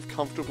can live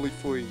comfortably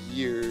for a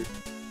year.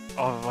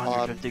 Off of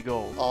 150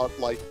 gold.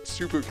 Like,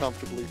 super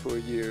comfortably for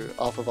a year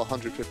off of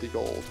 150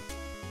 gold.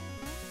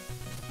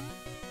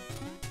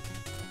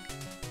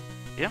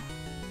 Yeah.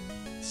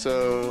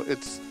 So,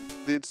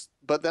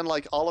 but then,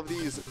 like, all of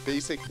these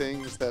basic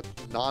things that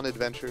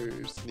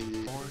non-adventurers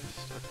need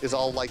is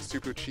all, like,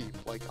 super cheap,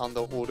 like, on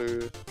the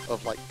order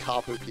of, like,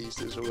 copper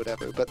pieces or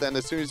whatever. But then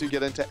as soon as you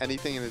get into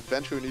anything an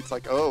adventurer needs,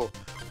 like, oh,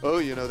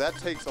 you know, that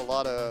takes a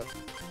lot of,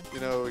 you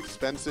know,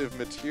 expensive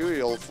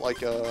materials,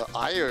 like,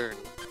 iron.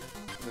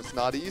 And it's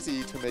not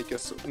easy to make a...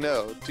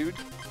 No, dude,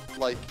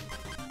 like,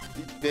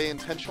 they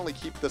intentionally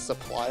keep the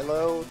supply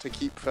low to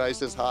keep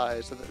prices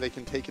high so that they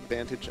can take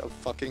advantage of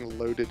fucking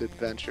loaded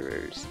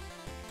adventurers.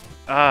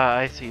 Ah,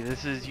 I see.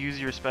 This is use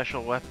your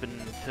special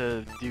weapon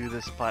to do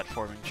this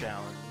platforming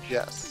challenge.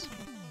 Yes.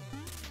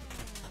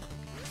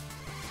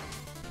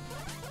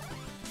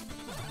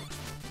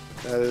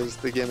 That is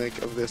the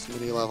gimmick of this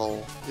mini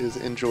level, is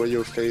enjoy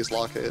your phase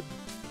locket.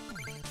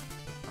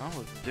 Oh,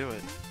 let's do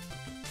it.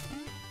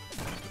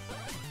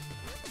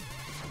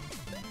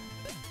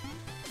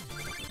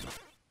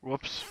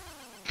 Whoops.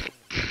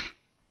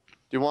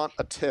 You want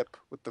a tip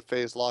with the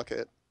phase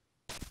locket.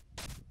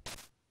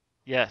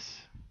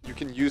 Yes. You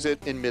can use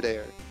it in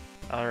midair.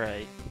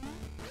 Alright.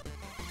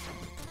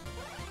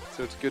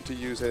 So it's good to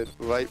use it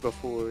right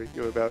before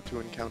you're about to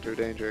encounter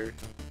danger.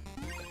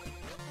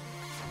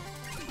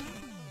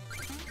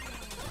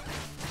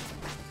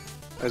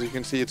 As you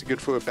can see, it's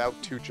good for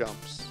about 2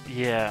 jumps.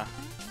 Yeah.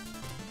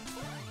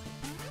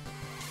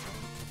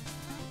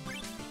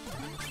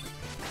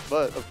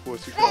 But, of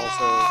course, you can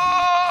also...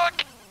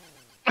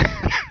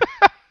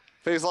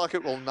 Phase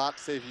Locket will not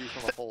save you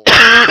from a hole.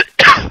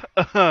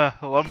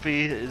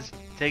 Lumpy is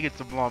taking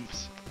some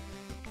lumps.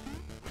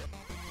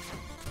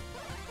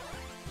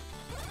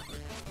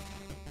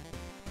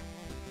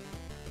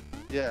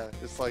 Yeah,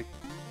 it's like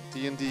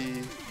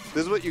D&D...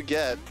 This is what you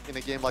get in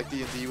a game like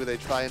D&D where they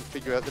try and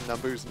figure out the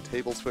numbers and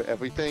tables for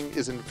everything,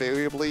 is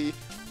invariably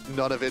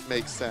none of it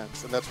makes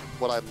sense. And that's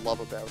what I love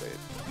about it,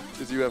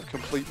 is you have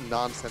complete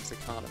nonsense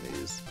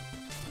economies.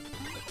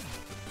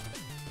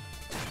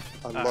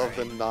 I love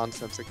the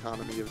nonsense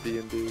economy of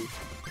D&D.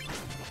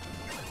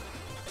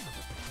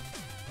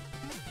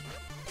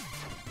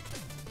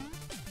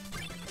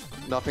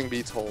 Nothing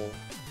beats Hole.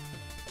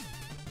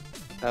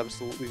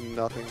 Absolutely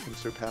nothing can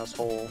surpass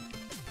Hole.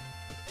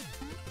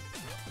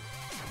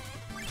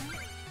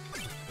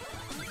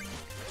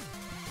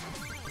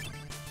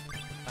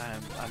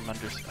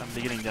 I'm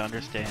beginning to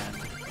understand.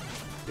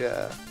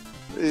 Yeah.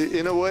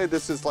 In a way,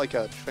 this is like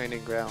a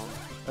training ground,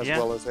 as Yeah.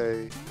 well as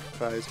a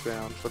prize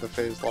ground for the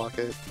phase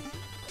locket.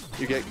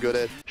 You get good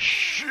at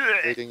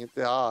hitting it.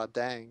 Ah,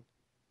 dang.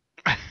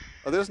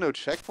 Oh, there's no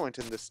checkpoint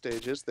in this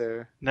stage, is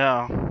there?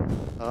 No.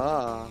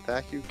 Ah,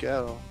 back you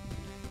go.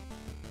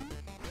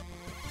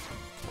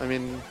 I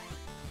mean,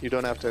 you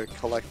don't have to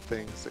collect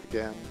things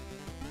again.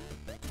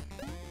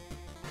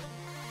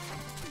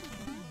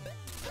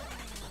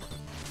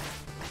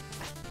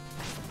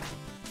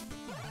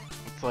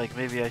 It's like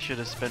maybe I should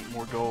have spent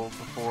more gold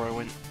before I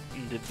went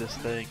and did this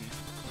thing.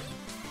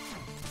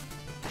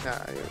 Nah,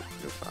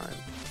 you're fine.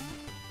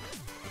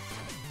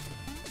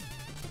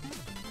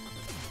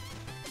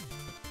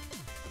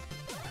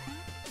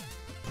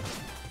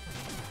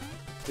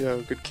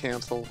 Yo, good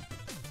cancel.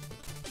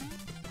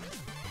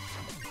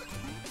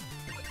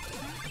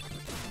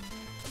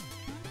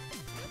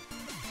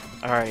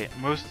 Alright,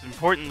 most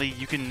importantly,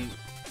 you can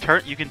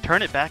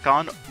turn it back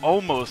on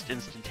almost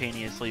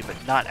instantaneously, but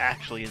not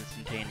actually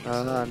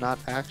instantaneously. Not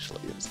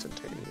actually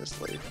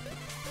instantaneously.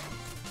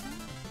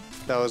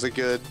 That was a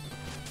good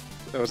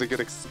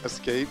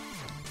escape.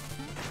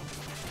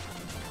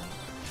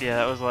 Yeah,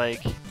 that was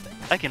like,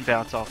 I can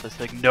bounce off this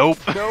thing. Nope.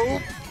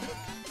 Nope.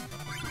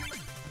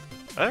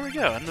 Oh, there we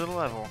go, end of the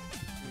level.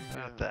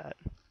 Got that.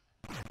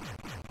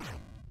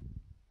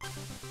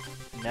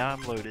 Now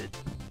I'm loaded.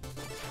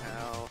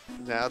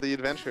 Now the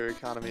adventure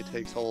economy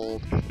takes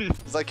hold.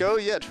 It's like, oh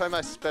yeah, try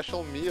my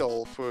special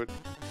meal for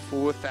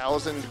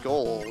 4,000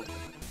 gold.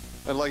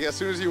 And like, as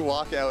soon as you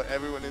walk out,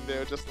 everyone in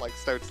there just like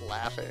starts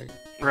laughing.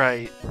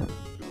 Right.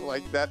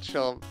 Like, that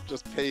chump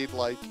just paid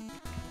like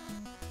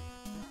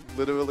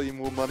literally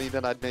more money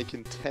than I'd make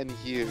in 10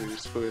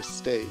 years for a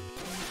steak.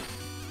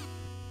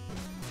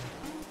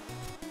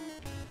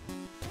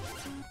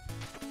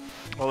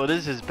 Well, it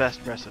is his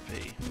best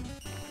recipe.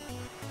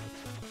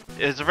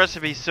 It's a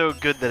recipe so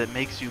good that it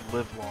makes you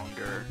live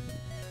longer.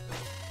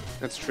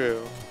 That's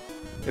true.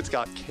 It's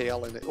got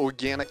kale in it.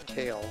 Organic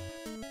kale.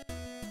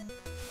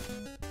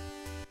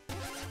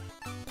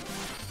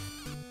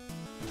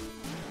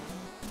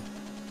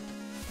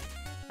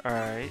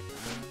 Alright.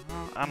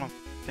 Well, I don't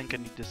think I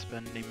need to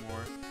spend any more.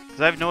 Because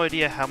I have no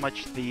idea how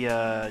much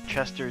the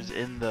chesters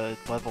in the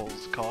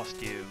levels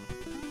cost you.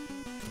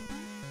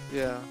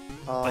 Yeah.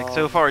 Like,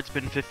 so far it's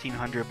been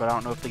 1,500, but I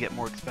don't know if they get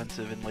more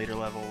expensive in later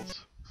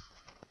levels.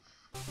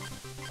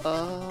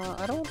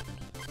 I don't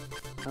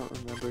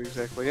remember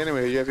exactly.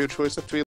 Anyway, you have your choice of 3